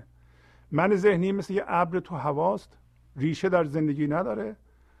تایید کنه. من ذهنی مثل یه ابر تو هواست، ریشه در زندگی نداره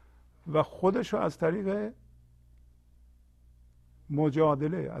و خودش رو از طریق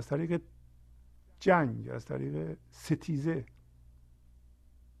مجادله، از طریق جنگ، از طریق ستیزه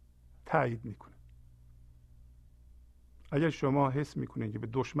تایید میکنه. اگر شما حس میکنید که به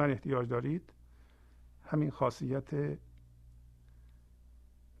دشمن احتیاج دارید، همین خاصیت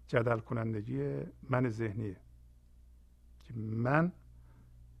جدل کنندگی من ذهنیه که من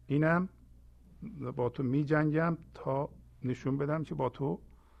اینم با تو می جنگم تا نشون بدم که با تو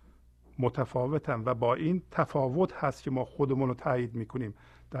متفاوتم و با این تفاوت هست که ما خودمون رو تایید میکنیم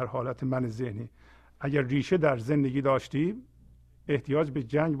در حالت من ذهنی. اگر ریشه در زندگی داشتیم احتیاج به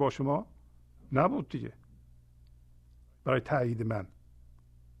جنگ با شما نبود دیگه برای تایید من،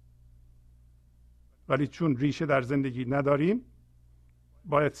 ولی چون ریشه در زندگی نداریم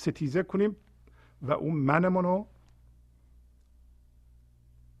باید ستیزه کنیم و اون منمون رو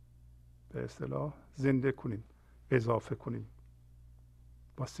به اصطلاح زنده کنیم، اضافه کنیم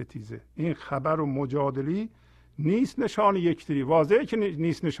با ستیزه. این خبر و مجادلی نیست نشان یکدلی. واضحه که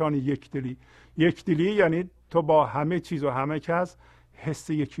نیست نشان یکدلی. یکدلی یعنی تو با همه چیز و همه کس حس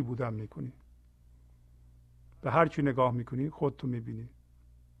یکی بودن میکنی. به هر کی نگاه میکنی خودتو میبینی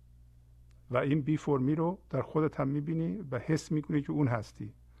و این بی فرمی رو در خودت هم میبینی و حس میکنی که اون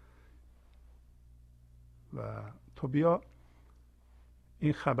هستی. و تو بیا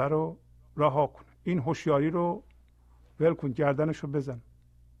این خبر رو رها کن، این هوشیاری رو ول کن، گردنش رو بزن.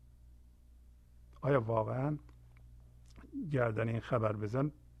 آیا واقعا گردن این خبر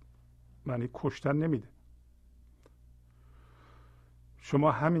بزن معنی کشتن نمیده؟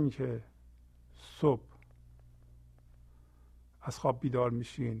 شما همین که صبح از خواب بیدار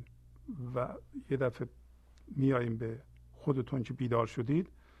میشین و یه دفعه میاییم به خودتون که بیدار شدید،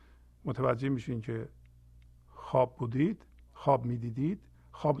 متوجه میشین که خواب بودید، خواب میدیدید،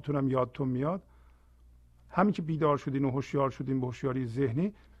 خوابتون هم یادتون میاد. همین که بیدار شدین و هوشیار شدین به هوشیاری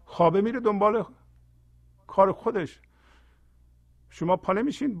ذهنی، خوابه میره دنبال کار خودش. شما پا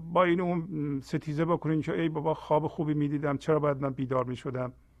نمیشین با این اون ستیزه بکنین که ای بابا خواب خوبی میدیدم، چرا باید من بیدار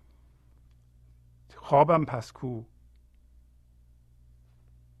میشدم، خوابم پس کو.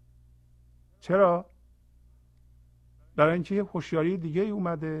 چرا؟ برای اینکه یه هوشیاری دیگه ای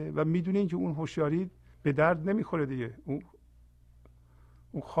اومده و میدونین که اون هوشیاری به درد نمیخوره دیگه.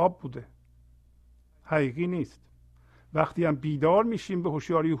 اون خواب بوده، حقیقی نیست. وقتی هم بیدار میشیم به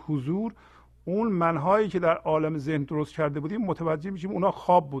هوشیاری حضور، اون منهایی که در عالم ذهن درست کرده بودیم متوجه میشیم اونا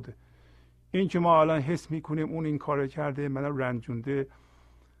خواب بوده. این که ما الان حس میکنیم اون این کار کرده، من رنجونده،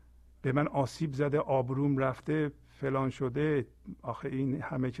 به من آسیب زده، آبروم رفته، فلان شده، آخه این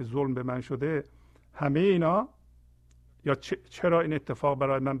همه که ظلم به من شده، همه اینا، یا چرا این اتفاق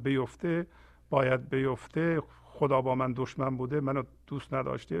برای من بیفته، باید بیفته، خدا با من دشمن بوده، منو دوست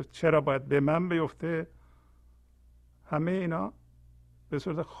نداشته، چرا باید به من بیفته، همه اینا به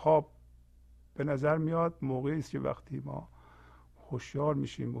صورت خواب به نظر میاد. موقعی است که وقتی ما هوشیار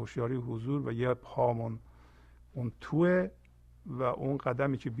میشیم، هوشیاری حضور، و یه پامون اون توه و اون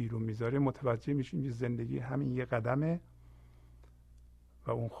قدمی که بیرون میذاره، متوجه میشیم که زندگی همین یه قدمه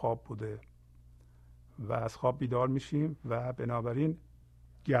و اون خواب بوده. و از خواب بیدار میشیم و بنابراین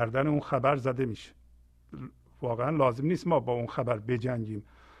گردن اون خبر زده میشه. واقعا لازم نیست ما با اون خبر بجنگیم.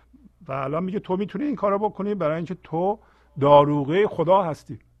 و الان میگه تو میتونی این کارو بکنی برای اینکه تو داروغه خدا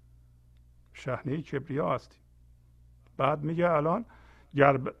هستی، شحنه کبریا هستی. بعد میگه الان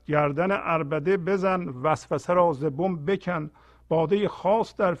گردن عربده بزن، وسوسه را ز بن بکن، باده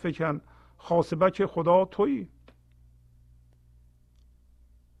خاص در فکن، خاصبک خدا تویی.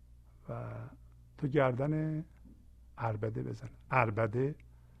 و تو گردن عربده بزن. عربده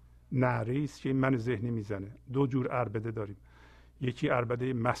نعره است که این من ذهنی میزنه. دو جور عربده داریم. یکی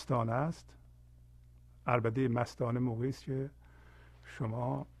عربده مستانه است. عربده مستانه موقعی است که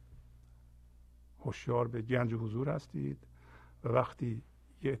شما هوشیار به گنج حضور هستید و وقتی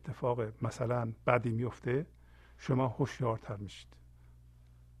یه اتفاق مثلا بدی میفته شما هوشیارتر میشید،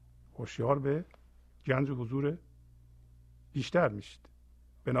 هوشیار به گنج حضور بیشتر میشید.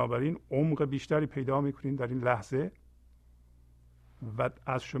 بنابراین عمق بیشتری پیدا میکنید در این لحظه و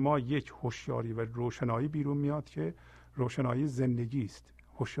از شما یک هوشیاری و روشنایی بیرون میاد که روشنایی زندگی است.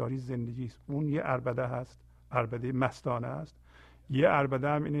 هوشیاری زندگی است. اون یه عربده هست، عربده مستانه است. یه عربده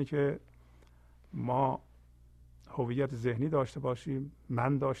هم اینه که ما هویت ذهنی داشته باشیم،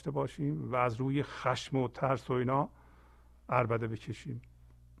 من داشته باشیم و از روی خشم و ترس و اینا عربده بکشیم.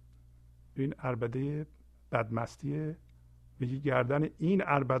 این عربده بدمستیه. میگه گردن این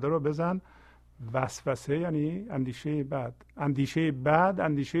عربده رو بزن. وسوسه یعنی اندیشه بد. اندیشه بد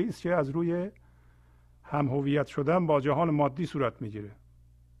اندیشه است که از روی هم هویت شدن با جهان مادی صورت میگیره.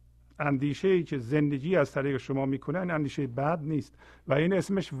 اندیشه ای که زندگی از طریق شما میکنه این اندیشه بد نیست و این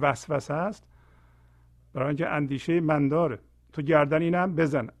اسمش وسوسه است، برای اینکه اندیشه من داره. تو گردن اینم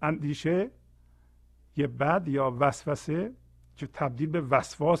بزن. اندیشه یه بد یا وسوسه که تبدیل به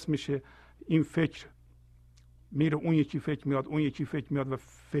وسواس میشه. این فکر میره، اون یکی فکر میاد، اون یکی فکر میاد و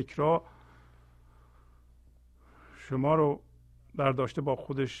فکرها شما رو برداشته با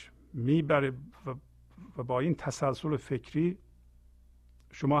خودش میبره و با این تسلسل فکری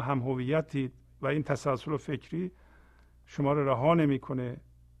شما هم هویتید و این تسلسل فکری شما رو رها نمیکنه.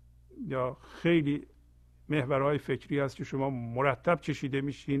 یا خیلی محورهای فکری هست که شما مرتب کشیده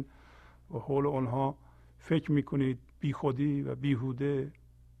میشین و حول اونها فکر میکنید، بی خودی و بیهوده.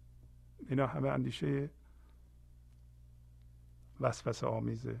 اینا همه اندیشه وسوسه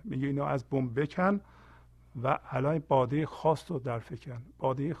آمیزه. میگه اینا از بن بکن و الان باده خاص رو در فکن.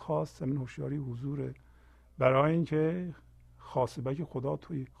 باده خاص زمین هوشیاری حضوره، برای اینکه خاصبک خدا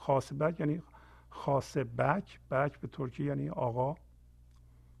توی خاصبک یعنی خاصبک، بک به ترکی یعنی آقا،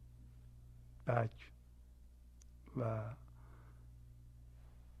 بک و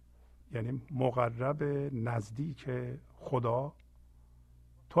یعنی مقرب نزدیک خدا.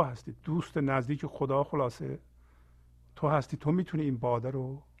 تو هستی دوست نزدیک خدا، خلاصه تو هستی. تو میتونی این باده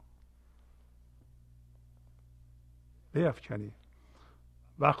رو بیفکنی.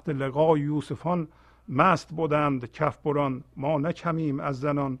 وقت لقا یوسفان مست بودند کف بران، ما نکمیم از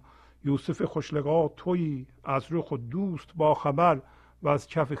زنان. یوسف خوشلقا تویی، از رخ و دوست با خبر، و از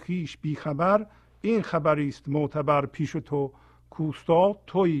کف خیش بی خبر. این خبری است معتبر پیش تو، کوستا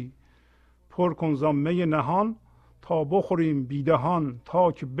تویی. پر کن زامه نهان، تا بخوریم بیدهان.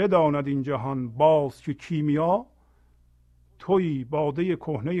 تا که بداند این جهان باز که کیمیا تویی. باده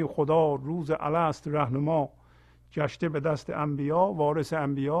کهنه خدا روز الست رهنما، گشته به دست انبیا وارث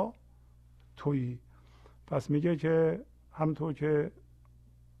انبیا تویی. پس میگه که همطور که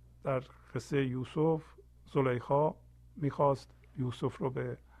در قصه یوسف، زلیخا میخواست یوسف رو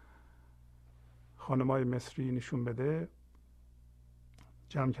به خانمای مصری نشون بده،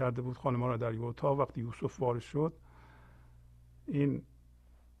 جمع کرده بود خانم‌ها رو در اتاق. وقتی یوسف وارد شد، این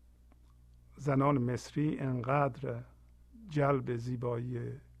زنان مصری انقدر جلب زیبایی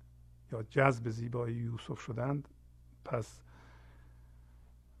یا جذب زیبایی یوسف شدند، پس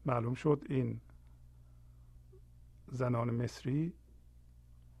معلوم شد این زنان مصری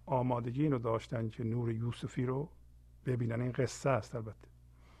آمادگی اینو داشتن که نور یوسفی رو ببینن. این قصه است. البته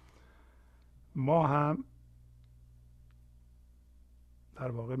ما هم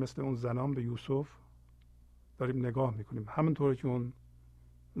در واقع مثل اون زنان به یوسف داریم نگاه میکنیم. همونطور که اون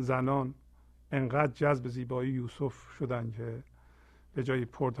زنان انقدر جذب زیبایی یوسف شدن که به جای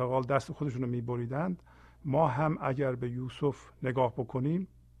پرتقال دست خودشون رو میبریدند، ما هم اگر به یوسف نگاه بکنیم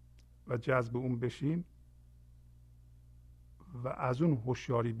و جذب اون بشیم و از اون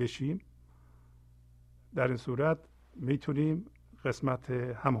هوشیاری بشیم، در این صورت میتونیم قسمت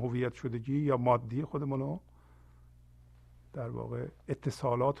هم هویت شدگی یا مادی خودمون رو، در واقع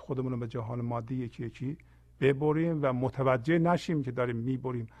اتصالات خودمون رو به جهان مادی یکی یکی ببریم و متوجه نشیم که داریم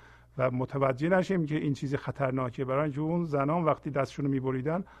میبریم و متوجه نشیم که این چیز خطرناکه. برای اینکه اون زنان وقتی دستشون رو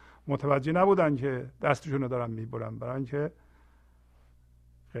میبریدن متوجه نبودن که دستشون رو دارن میبرن، برای اینکه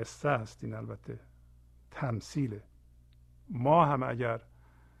قصه است. این البته تمثیله. ما هم اگر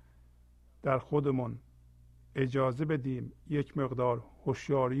در خودمون اجازه بدیم یک مقدار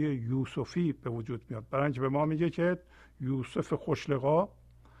هوشیاری یوسفی به وجود میاد، برای اینکه به ما میگه که یوسف خوشلقا،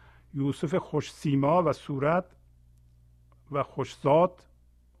 یوسف خوش سیما و صورت و خوشزاد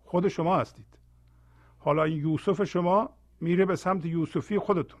خود شما هستید. حالا این یوسف شما میره به سمت یوسفی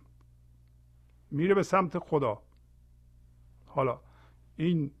خودتون، میره به سمت خدا. حالا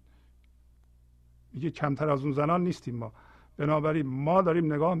این میگه کمتر از اون زنان نیستیم ما. بنابراین ما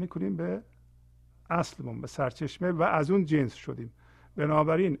داریم نگاه میکنیم به اصلمون، به سرچشمه و از اون جنس شدیم.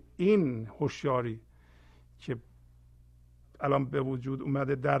 بنابراین این هوشیاری که الان به وجود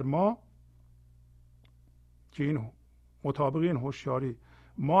اومده در ما، که این مطابق این هوشیاری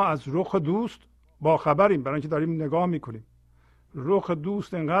ما از رخ دوست با خبریم، برای اینکه داریم نگاه میکنیم. رخ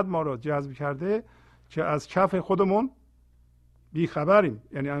دوست انقدر ما رو جذب کرده که از کف خودمون بی خبریم.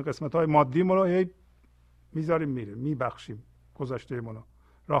 یعنی این قسمت های مادی ما رو میذاریم میره، میبخشیم، گذشته ما رو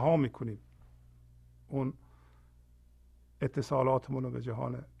رها میکنیم، اون اتصالاتمون رو به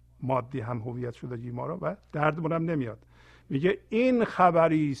جهان مادی هم هویت شدگی ما رو، و دردمون هم نمیاد. میگه این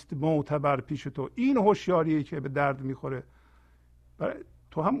خبری است معتبر پیش تو. این هوشیاریه که به درد میخوره.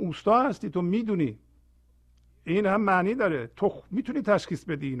 تو هم اوستا هستی، تو میدونی، این هم معنی داره، تو میتونی تشخیص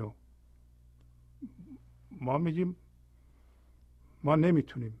بدی اینو. ما میگیم ما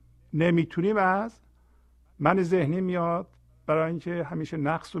نمیتونیم از من ذهنی میاد، برای اینکه همیشه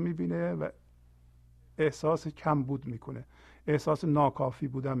نقص رو میبینه و احساس کمبود میکنه، احساس ناکافی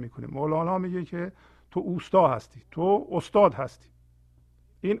بودن میکنه. مولانا میگه که تو اوستا هستی، تو استاد هستی.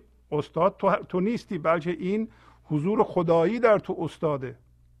 این استاد تو نیستی، بلکه این حضور خدایی در تو استاده.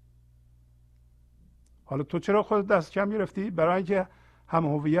 حالا تو چرا خودت دست کم گرفتی؟ برای اینکه هم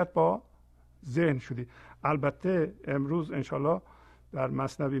هویت با ذهن شدی. البته امروز انشالله در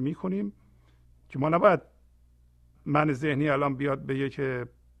مثنوی میخونیم که ما نباید من ذهنی الان بیاد بگه که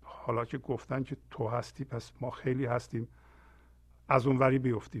حالا که گفتن که تو هستی پس ما خیلی هستیم، از اون وری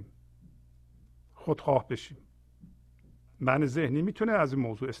بیفتیم، خودخواه بشیم. من ذهنی میتونه از این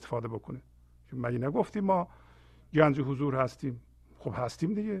موضوع استفاده بکنه. مگه نگفتیم ما گنج حضور هستیم؟ خب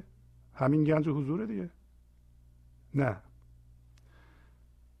هستیم دیگه، همین گنج حضوره دیگه. نه،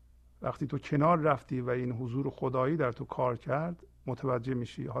 وقتی تو کنار رفتی و این حضور خدایی در تو کار کرد متوجه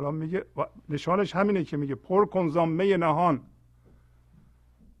میشی. حالا میگه نشانش همینه که میگه پر کن زامه نهان.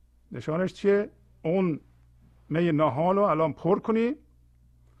 نشانش چیه؟ اون می نهان رو الان پر کنی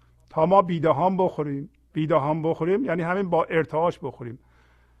تا ما بیدهان بخوریم. بیدهان بخوریم یعنی همین با ارتعاش بخوریم.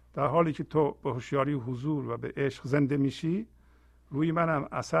 در حالی که تو به هوشیاری حضور و به عشق زنده میشی، روی منم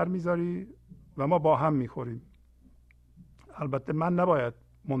اثر میذاری و ما با هم میخوریم. البته من نباید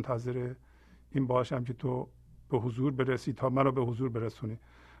منتظر این باشم که تو به حضور برسی تا منو به حضور برسونی.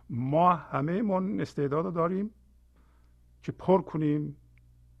 ما همه من استعداد داریم که پر کنیم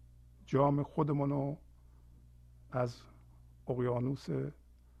جام خودمونو از اقیانوس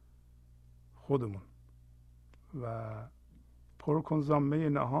خودمون و پر کن زامه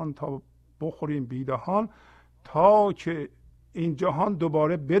نهان تا بخوریم بیدهان، تا که این جهان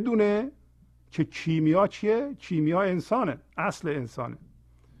دوباره بدونه که کیمیا چیه؟ کیمیا انسانه، اصل انسانه.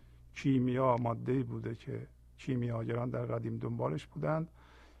 کیمیا ماده‌ای بوده که کیمیاگران در قدیم دنبالش بودند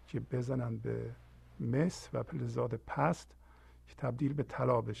که بزنن به مس و فلزات پست که تبدیل به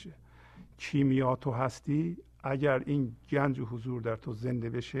طلا بشه. کیمیا تو هستی. اگر این گنج حضور در تو زنده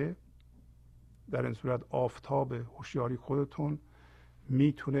بشه، در این صورت آفتاب هوشیاری خودتون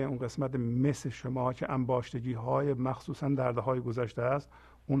میتونه اون قسمت مس شما که انباشتگی های مخصوصا درده های گذشته است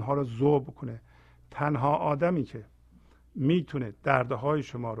اونها رو ذوب کنه. تنها آدمی که میتونه درده های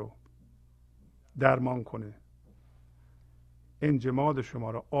شما رو درمان کنه، انجماد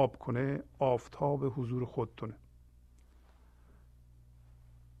شما رو آب کنه، آفتاب حضور خودتونه.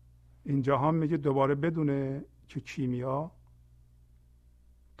 این جهان میگه دوباره بدونه که کیمیا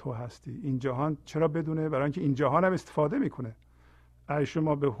تو هستی. این جهان چرا بدونه؟ برای اینکه این جهان هم استفاده میکنه. اگه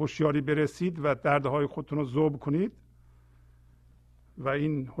شما به هوشیاری برسید و دردهای خودتون رو ذوب کنید و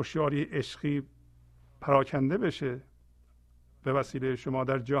این هوشیاری عشقی پراکنده بشه به وسیله شما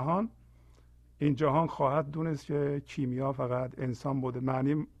در جهان، این جهان خواهد دونست که کیمیا فقط انسان بوده.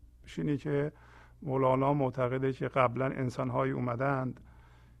 معنی اینه که مولانا معتقده که قبلا انسانهایی اومدند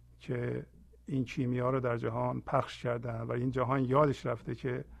که این کیمیا رو در جهان پخش کردن و این جهان یادش رفته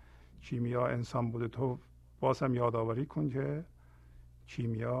که کیمیا انسان بوده. تو باز هم یادآوری کن که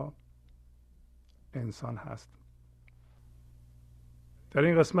کیمیا انسان هست. در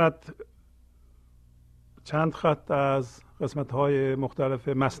این قسمت چند خط از قسمت‌های مختلف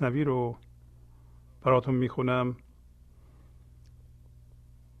مثنوی رو براتون میخونم.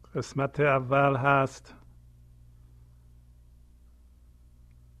 قسمت اول هست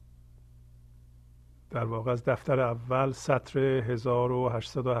در واقع از دفتر اول سطر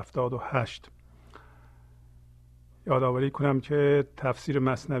 1878. یادآوری کنم که تفسیر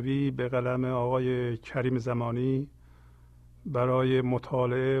مثنوی به قلم آقای کریم زمانی برای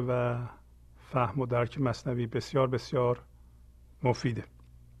مطالعه و فهم و درک مثنوی بسیار بسیار مفیده.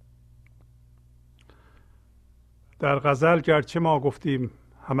 در غزل گرچه ما گفتیم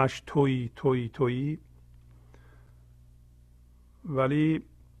همش تویی تویی تویی، ولی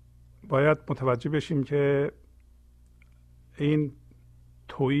باید متوجه بشیم که این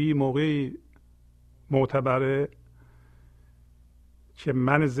تویی موقعی معتبره که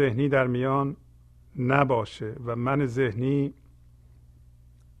من ذهنی در میان نباشه و من ذهنی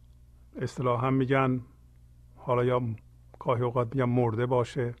اصطلاحا میگن، حالا یا گاهی اوقات میگن مرده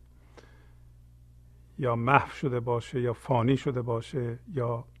باشه یا محو شده باشه یا فانی شده باشه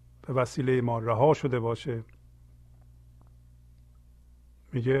یا به وسیله ما رها شده باشه.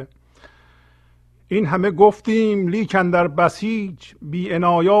 میگه این همه گفتیم لیکن در بسیج، بی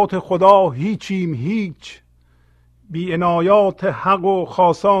عنایات خدا هیچیم هیچ. بی عنایات حق و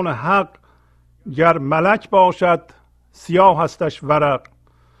خاصان حق، گر ملک باشد سیاه هستش ورق.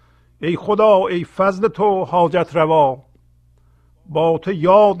 ای خدا ای فضل تو حاجت روا، با تو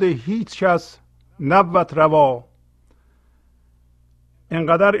یاد هیچ کس نبود روا.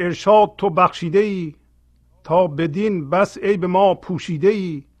 انقدر ارشاد تو بخشیده ای، تا بدین بس عیب ما پوشیده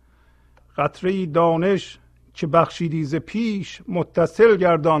ای. قطره دانش که بخشیدی ز پیش، متصل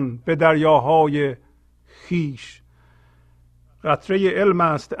گردان به دریاهای خویش. قطره علم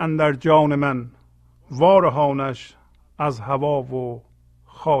است اندر جان من، وارهانش از هوا و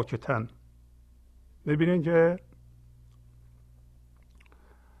خاک تن. ببینید که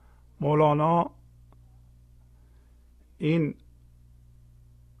مولانا این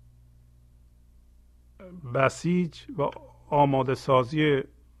بسیج و آماده سازی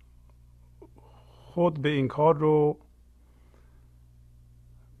خود به این کار رو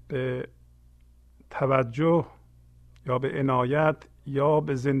به توجه یا به عنایت یا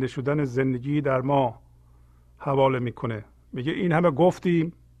به زنده شدن زندگی در ما حواله میکنه. میگه این همه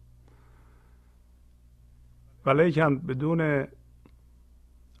گفتیم ولیکن بدون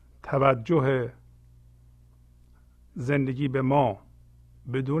توجه زندگی به ما،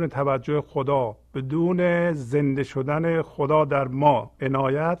 بدون توجه خدا، بدون زنده شدن خدا در ما،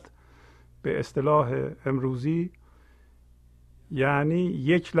 عنایت به اصطلاح امروزی یعنی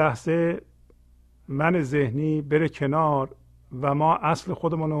یک لحظه من ذهنی بره کنار و ما اصل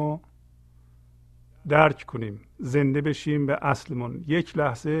خودمون رو درک کنیم، زنده بشیم به اصلمون. یک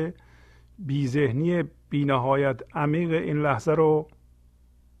لحظه بی ذهنی بی نهایت عمیق این لحظه رو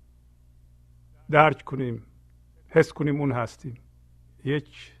درک کنیم، حس کنیم اون هستیم.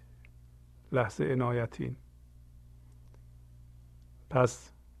 یک لحظه عنایتین.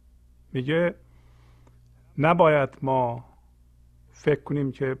 پس میگه نباید ما فکر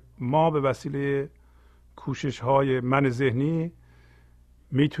کنیم که ما به وسیله کوشش های من ذهنی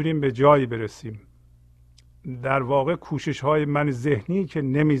میتونیم به جایی برسیم. در واقع کوشش های من ذهنی که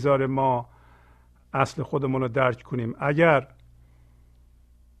نمیذاره ما اصل خودمون رو درک کنیم. اگر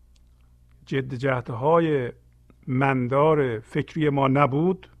جد جهدهای مندار فکری ما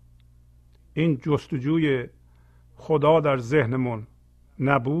نبود، این جستجوی خدا در ذهنمون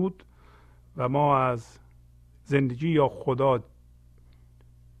نبود و ما از زندگی یا خدا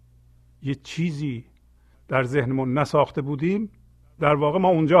یه چیزی در ذهنمون نساخته بودیم، در واقع ما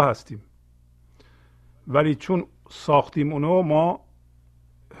اونجا هستیم. ولی چون ساختیم اونو، ما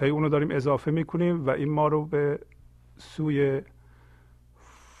هی اونو داریم اضافه میکنیم و این ما رو به سوی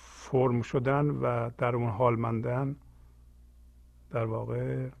فرم شدن و در اون حال ماندن در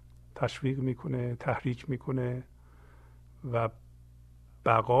واقع تشویق میکنه، تحریک میکنه و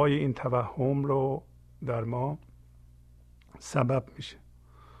بقای این توهم رو در ما سبب میشه.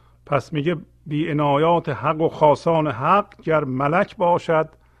 پس میگه بی عنایات حق و خاصان حق، گر ملک باشد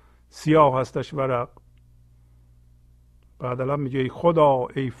سیاه هستش ورق. بعد الان میگه ای خدا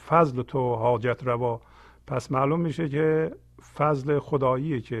ای فضل تو حاجت روا. پس معلوم میشه که فضل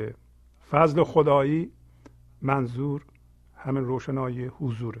خداییه، که فضل خدایی منظور همین روشنایی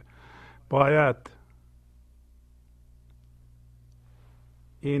حضوره. باید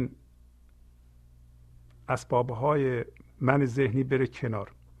این اسبابهای من ذهنی بره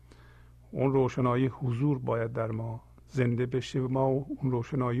کنار، اون روشنایی حضور باید در ما زنده بشه و ما اون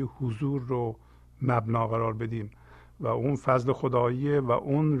روشنایی حضور رو مبنا قرار بدیم و اون فضل خداییه و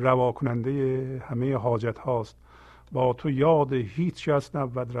اون روا کننده همه حاجت هاست. با تو یاد هیچ کس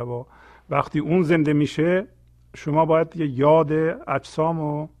نبود روا. وقتی اون زنده میشه، شما باید یه یاد اجسام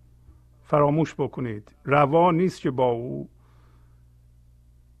رو فراموش بکنید. روا نیست که با او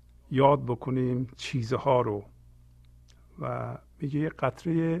یاد بکنیم چیزها رو. و میگه یه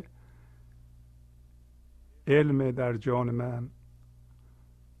قطره علم در جان من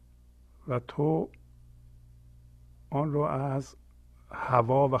و تو آن رو از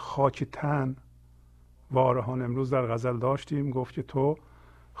هوا و خاک تن وارهان. امروز در غزل داشتیم، گفت که تو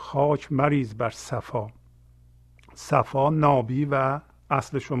خاک مریز بر صفا. صفا نابی و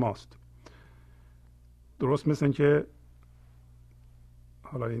اصل شماست. درست مثل این که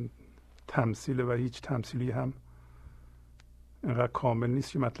حالا این تمثیل و هیچ تمثیلی هم اینقدر کامل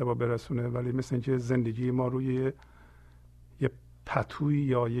نیست که مطلب رو برسونه، ولی مثل این که زندگی ما روی یه پتوی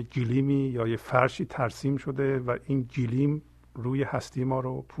یا یه گلیمی یا یه فرشی ترسیم شده و این گلیم روی هستی ما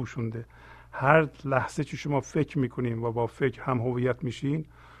رو پوشونده. هر لحظه که شما فکر میکنین و با فکر هم هویت میشین،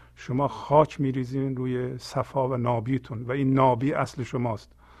 شما خاک میریزین روی صفا و نابیتون و این نابی اصل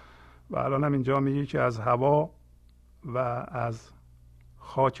شماست. و الان هم اینجا میگه که از هوا و از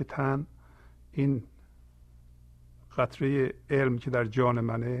خاک تن این قطره علم که در جان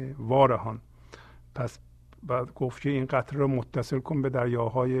منه وارهان. پس بعد گفت که این قطره رو متصل کن به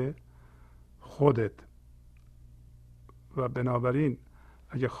دریاهای خودت و بنابراین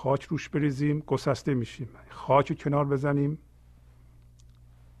اگه خاک روش بریزیم گسسته میشیم، خاک کنار بزنیم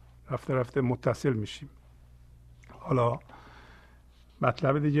رفته رفته متصل میشیم. حالا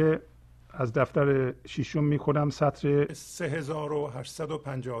مطلب دیگه از دفتر ششم میخونم، سطر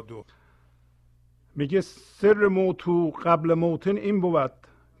 3852. میگه سر موتو قبل موتن این بود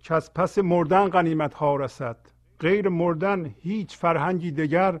که از پس مردن غنیمت ها رسد. غیر مردن هیچ فرهنگی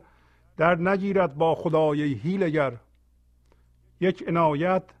دگر در نگیرد با خدای حیلگر. یک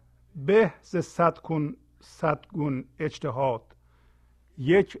عنایت به ز صد گون اجتهاد.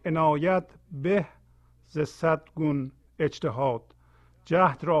 یک عنایت به ز صد گون اجتهاد.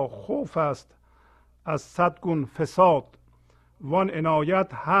 جهد را خوف است از صد گون فساد. وان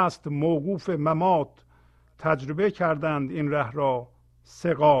عنایت هست موقوف ممات. تجربه کردند این ره را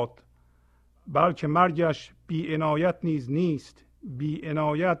ثقات. بلکه مرگش بی عنایت نیز نیست. بی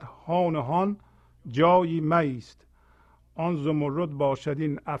عنایت هان هان جایی میست. آن زمرد باشد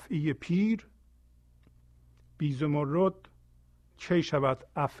این افعی پیر. بی زمرد کی شود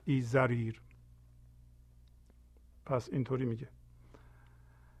افعی ضریر. پس اینطوری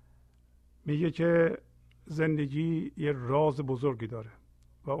میگه که زندگی یه راز بزرگی داره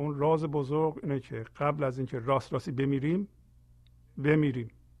و اون راز بزرگ اینه که قبل از اینکه راستی بمیریم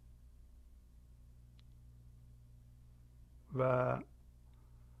و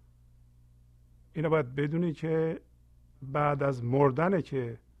اینو باید بدونی که بعد از مردنه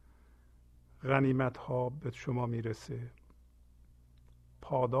که غنیمت ها به شما میرسه،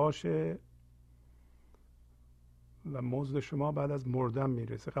 پاداش و مزد شما بعد از مردن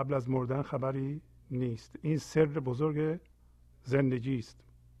میرسه. قبل از مردن خبری نیست. این سر بزرگ زندگی است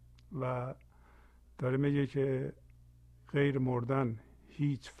و داره میگه که غیر مردن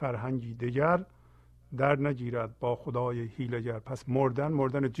هیچ فرهنگی دیگر در نگیرد با خدای حیله‌گر. پس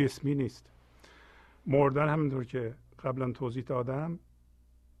مردن جسمی نیست. مردن همونطور که قبلا توضیح دادم،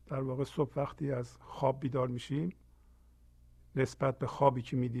 در واقع صبح وقتی از خواب بیدار میشیم، نسبت به خوابی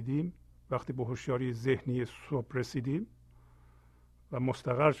که میدیدیم، وقتی به هوشیاری ذهنی صبح رسیدیم و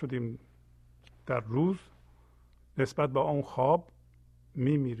مستقر شدیم در روز، نسبت به اون خواب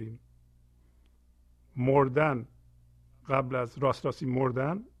میمیریم. مردن قبل از راستی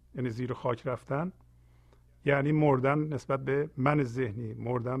مردن، یعنی زیر خاک رفتن، یعنی مردن نسبت به من ذهنی،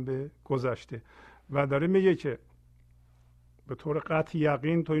 مردن به گذشته. و داره میگه که به طور قطع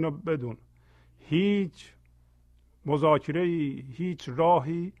یقین تو اینو بدون، هیچ مذاکره ای، هیچ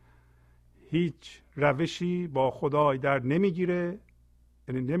راهی، هیچ روشی با خدای در نمیگیره.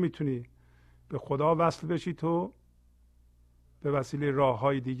 یعنی نمیتونی به خدا وصل بشی تو به وسیله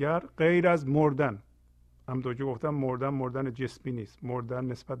راههای دیگر غیر از مردن. همونطور که گفتم مردن جسمی نیست، مردن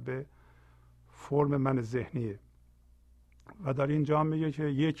نسبت به فرم من ذهنیه. و در اینجا میگه که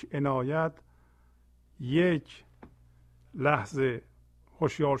یک عنایت، یک لحظه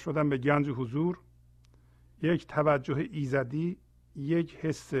هوشیار شدن به گنج حضور، یک توجه ایزدی، یک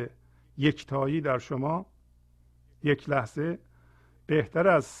حس یکتایی در شما، یک لحظه بهتر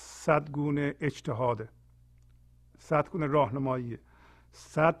از 100 گونه اجتهاده، 100 گونه راهنمایی،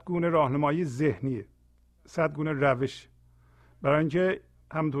 100 گونه راهنمایی ذهنیه، 100 گونه روش. برای اینکه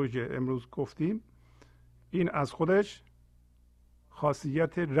همونطور که امروز گفتیم این از خودش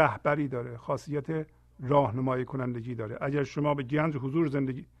خاصیت رهبری داره، خاصیت راهنمایی کنندگی داره. اگر شما به گنج حضور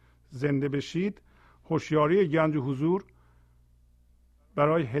زنده بشید، هوشیاری گنج حضور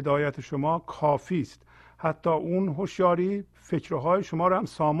برای هدایت شما کافی است. حتی اون هوشیاری فکرهای شما رو هم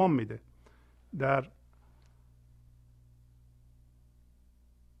سامان میده، در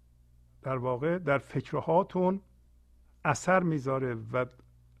واقع در فکرهاتون اثر میذاره و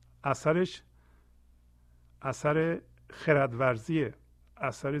اثرش اثر خردورزیه،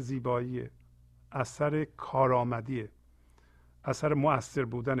 اثر زیباییه، اثر کارآمدیه، اثر مؤثر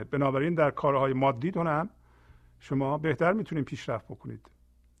بودنه. بنابراین در کارهای مادیتون هم شما بهتر میتونید پیشرفت بکنید.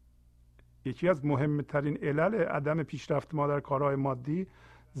 یکی از مهمترین علل عدم پیشرفت ما در کارهای مادی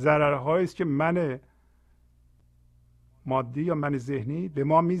ضررهایی است که من مادی یا من ذهنی به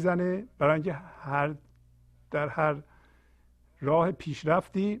ما میزنه. برای اینکه در هر راه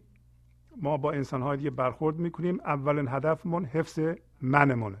پیشرفتی ما با انسان‌های دیگه برخورد میکنیم، اولین هدفمون حفظ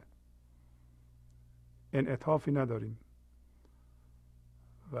منمونه، انعطافی نداریم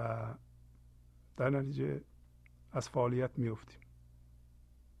و در نتیجه از فعالیت میفتیم.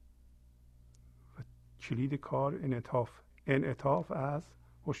 و کلید کار انعطاف از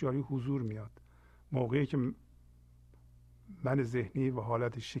هوشیاری حضور میاد. موقعی که من ذهنی و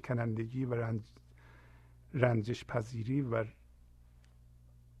حالت شکنندگی و رنجش پذیری و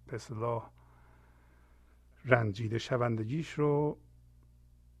به اصطلاح رنجیده شوندگیش رو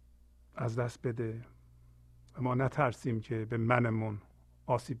از دست بده و ما نترسیم که به منمون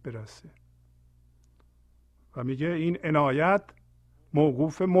آسیب برسه. و میگه این عنایت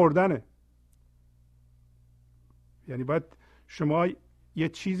موقوف مردنه. یعنی باید شما یه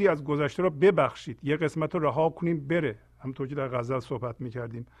چیزی از گذشته رو ببخشید، یه قسمت رو رها کنیم بره، همونطور که در غزل صحبت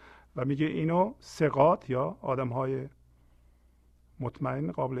میکردیم. و میگه اینو ثقات یا آدم‌های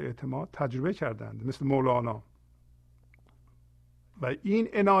مطمئن قابل اعتماد تجربه کردند، مثل مولانا. و این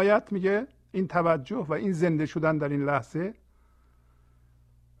عنایت، میگه این توجه و این زنده شدن در این لحظه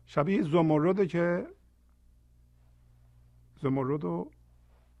شبیه زمرده که زمرد و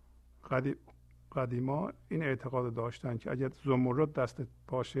قدیما این اعتقاد داشتن که اگر زمرد دستت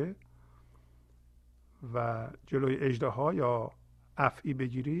باشه و جلوی اژدها یا افعی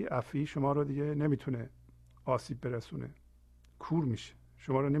بگیری، افعی شما رو دیگه نمیتونه آسیب برسونه، کور میشه،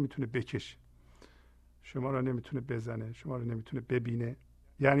 شما رو نمیتونه بکشه، شما رو نمیتونه بزنه، شما رو نمیتونه ببینه.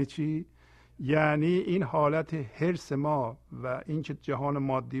 یعنی چی؟ یعنی این حالت حرص ما و اینکه جهان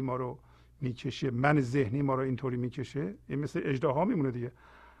مادی ما رو میکشه، من ذهنی ما رو اینطوری میکشه، این مثل اژدها میمونه دیگه،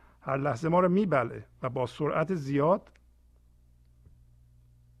 هر لحظه ما رو میبله و با سرعت زیاد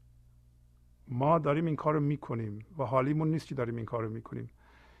ما داریم این کار رو میکنیم و حالیمون نیست که داریم این کار رو میکنیم.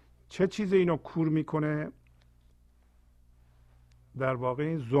 چه چیزی اینو کور میکنه؟ در واقع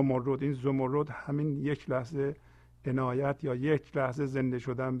این زمرد همین یک لحظه عنایت یا یک لحظه زنده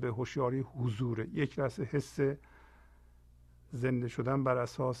شدن به هوشیاری حضوره، یک لحظه حس زنده شدن بر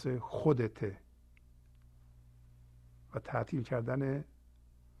اساس خودته و تعطیل کردن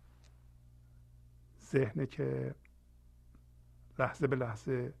ذهن که لحظه به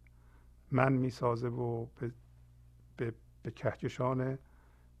لحظه من میسازه و به کهکشان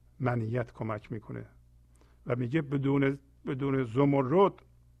منیت کمک میکنه. و میگه بدون زمرد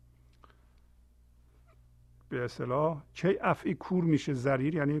به اصطلاح کی افعی کور میشه،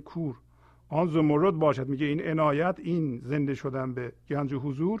 ضریر یعنی کور، آن زمرد باشد. میگه این عنایت، این زنده شدن به گنج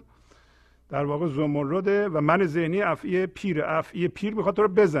حضور در واقع زمرده و من ذهنی افعی پیر. افعی پیر میخواد تو رو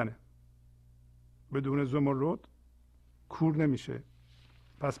بزنه، بدون زمرد کور نمیشه.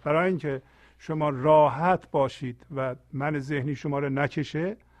 پس برای اینکه شما راحت باشید و من ذهنی شما رو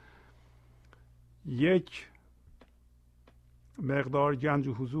نکشه، یک مقدار گنج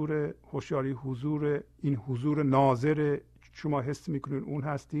حضور، هوشیاری حضور، این حضور ناظر شما حس میکنید اون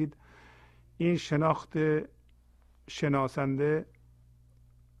هستید. این شناخت شناسنده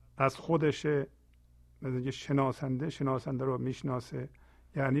از خودشه، مثل شناسنده رو میشناسه.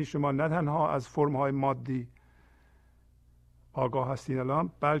 یعنی شما نه تنها از فرم‌های مادی آگاه هستید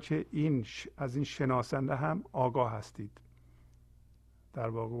الان، بلکه از این شناسنده هم آگاه هستید. در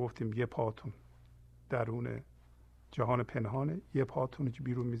واقع گفتیم یه پاتون درون جهان پنهانه، یه پاتونی که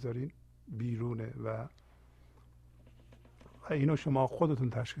بیرون میذارین بیرونه و اینو شما خودتون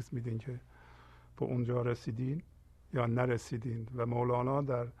تشخیص میدین که به اونجا رسیدین یا نرسیدین. و مولانا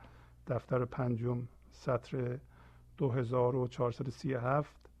در دفتر 5 سطر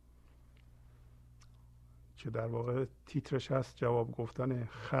 2437 که در واقع تیترش هست جواب گفتن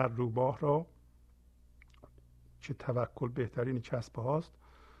خر روباه را که توکل بهترین کسب هاست،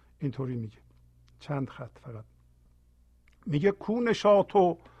 اینطوری میگه، چند خط فقط میگه: کو نشاط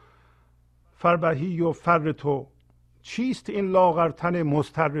و فربهی و فر تو، چیست این لاغرتن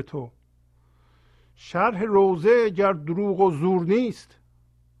مضطر تو؟ شرح روزه گر دروغ و زور نیست،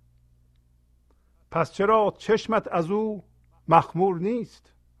 پس چرا چشمت از او مخمور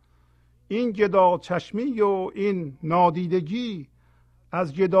نیست؟ این گدا چشمی و این نادیدگی،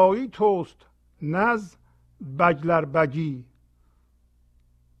 از گدایی توست نز بگلر بگی.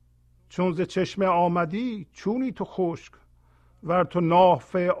 چون ز چشمه آمدی چونی تو خشک، ور تو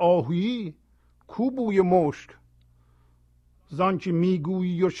نافه آهویی کو بوی مشک. زان که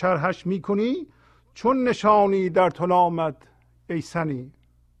میگویی و شرحش میکنی، چون نشانی در تو نامد ای سنی.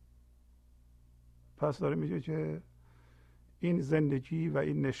 پس داره میگه که این زندگی و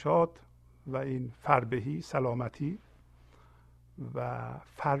این نشاط و این فربهی، سلامتی و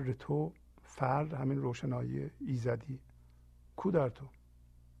فر تو، فر همین روشنایی ایزدی، کو در تو.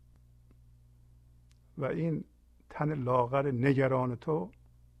 و این تن لاغر نگران تو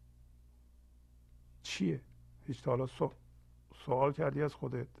چیه؟ هیچ تا حالا سوال کردی از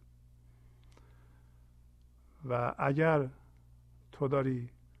خودت؟ و اگر تو داری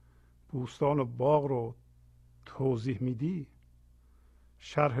بوستان و باغ رو توضیح میدی،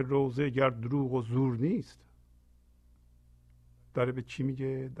 شرح روزه گر دروغ و زور نیست، داره به چی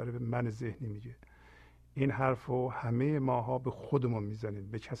میگه؟ داره به من ذهنی میگه. این حرف رو همه ماها به خودمون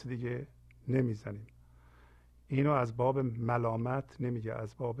میزنیم، به کسی دیگه نمیزنیم. اینو از باب ملامت نمیگه،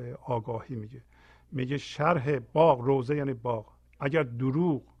 از باب آگاهی میگه. میگه شرح باغ، روزه یعنی باغ، اگر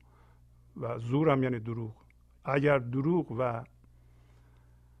دروغ و زورم یعنی دروغ، اگر دروغ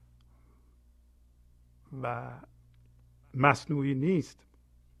و مصنوعی نیست،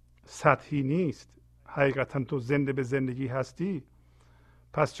 سطحی نیست، حقیقتا تو زنده به زندگی هستی،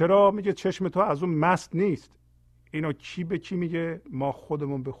 پس چرا میگه چشم تو از اون مست نیست؟ اینو کی به کی میگه؟ ما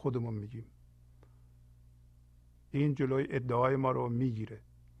خودمون به خودمون میگیم. این جلوی ادعای ما رو میگیره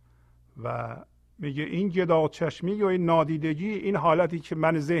و میگه این گدا چشمی و این نادیدگی، این حالتی که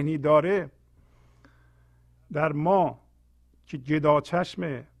من ذهنی داره در ما که گدا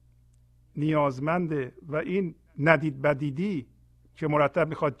چشم نیازمنده و این ندید بدیدی که مرتب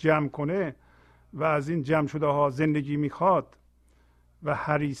میخواد جمع کنه و از این جمع شده ها زندگی میخواد و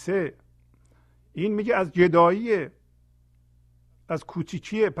حریصه، این میگه از گدایی، از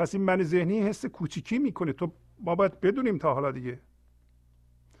کوچیکیه. پس این من ذهنی حس کوچیکی میکنه. تو ما باید بدونیم تا حالا دیگه،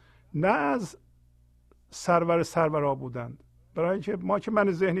 نه از سرورا بودند. برای اینکه ما که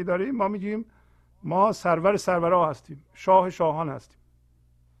من ذهنی داریم، ما میگیم ما سرورا هستیم، شاه شاهان هستیم.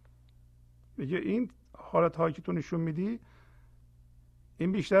 میگه این حالت هایی که تو نشون میدی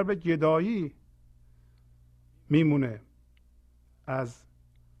این بیشتر به گدایی میمونه، از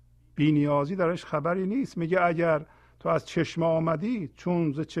بی‌نیازی درش خبری نیست. میگه اگر تو از چشمه آمدی،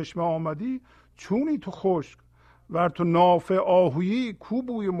 چون ز چشمه آمدی، چونی تو خشک، ور تو ناف آهویی کو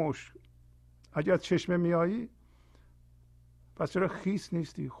بوی مشک. اگر از چشمه میایی پس چرا خیس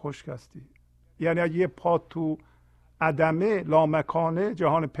نیستی، خشک هستی؟ یعنی اگه یه پا تو عدمه، لامکانه،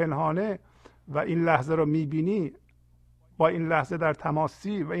 جهان پنهانه و این لحظه رو میبینی، با این لحظه در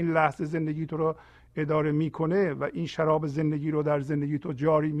تماسی و این لحظه زندگی تو رو اداره میکنه و این شراب زندگی رو در زندگی تو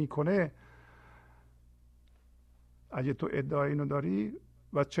جاری میکنه، اگه تو ادعای اینو داری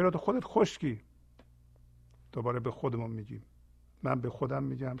و چرا تو خودت خشکی؟ دوباره به خودمون میگیم، من به خودم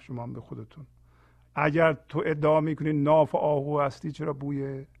میگم، شما هم به خودتون. اگر تو ادعا میکنی ناف آهو هستی، چرا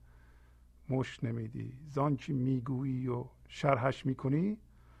بوی مشک نمیدی؟ زان که میگویی و شرحش میکنی،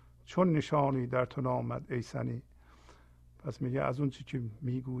 چون نشانی در تو نامد ای سنی. پس میگه از اون چی که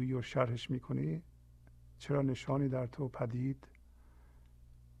میگویی و شرحش میکنی، چرا نشانی در تو پدید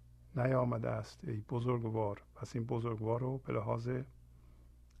نیامده است ای بزرگوار. پس این بزرگوار رو به لحاظ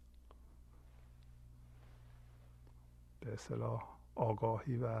به اصطلاح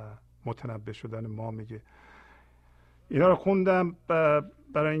آگاهی و متنبه شدن ما میگه. اینا رو خوندم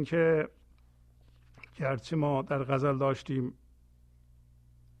برای اینکه گرچه ما در غزل داشتیم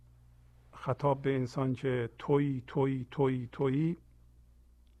خطاب به انسان که تویی تویی تویی تویی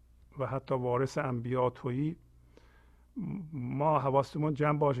و حتی وارث انبیا تویی، ما حواستمون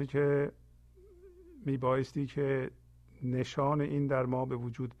جمع باشه که میبایستی که نشان این در ما به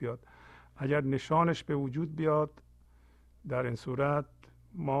وجود بیاد. اگر نشانش به وجود بیاد، در این صورت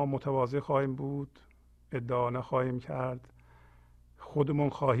ما متواضع خواهیم بود، ادعا نخواهیم کرد، خودمون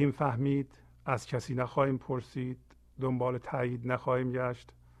خواهیم فهمید، از کسی نخواهیم پرسید، دنبال تایید نخواهیم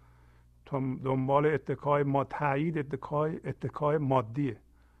گشت. دنبال اتکای ما تایید اتکای مادیه،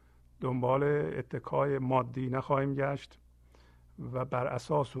 دنبال اتکای مادی نخواهیم گشت و بر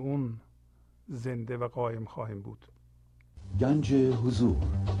اساس اون زنده و قایم خواهیم بود. گنج حضور،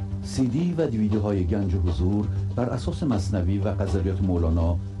 CD و دیویدیوهای گنج حضور بر اساس مثنوی و غزلیات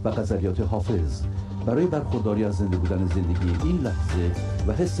مولانا و غزلیات حافظ برای برخورداری از زنده بودن زندگی این لحظه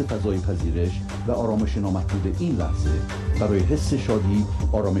و حس فضای پذیرش و آرامش نامحدود این لحظه، برای حس شادی،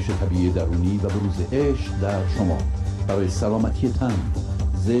 آرامش طبیعی درونی و بروز عشق در شما، برای سلامتی تن،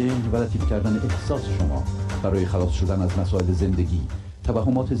 ذهن و لطیف کردن احساس شما، برای خلاص شدن از مسائل زندگی،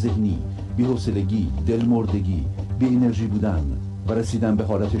 توهمات ذهنی، بی‌حوصلگی، دلمردگی، بی انرژی بودن و رسیدن به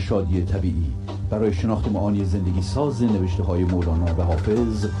حالت شادی طبیعی، برای شناخت معانی زندگی ساز نوشته‌های مولانا و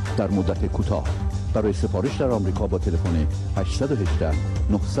حافظ در مدت کوتاه. برای سفارش در آمریکا با تلفن 818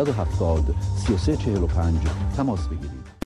 970 3345 تماس بگیرید.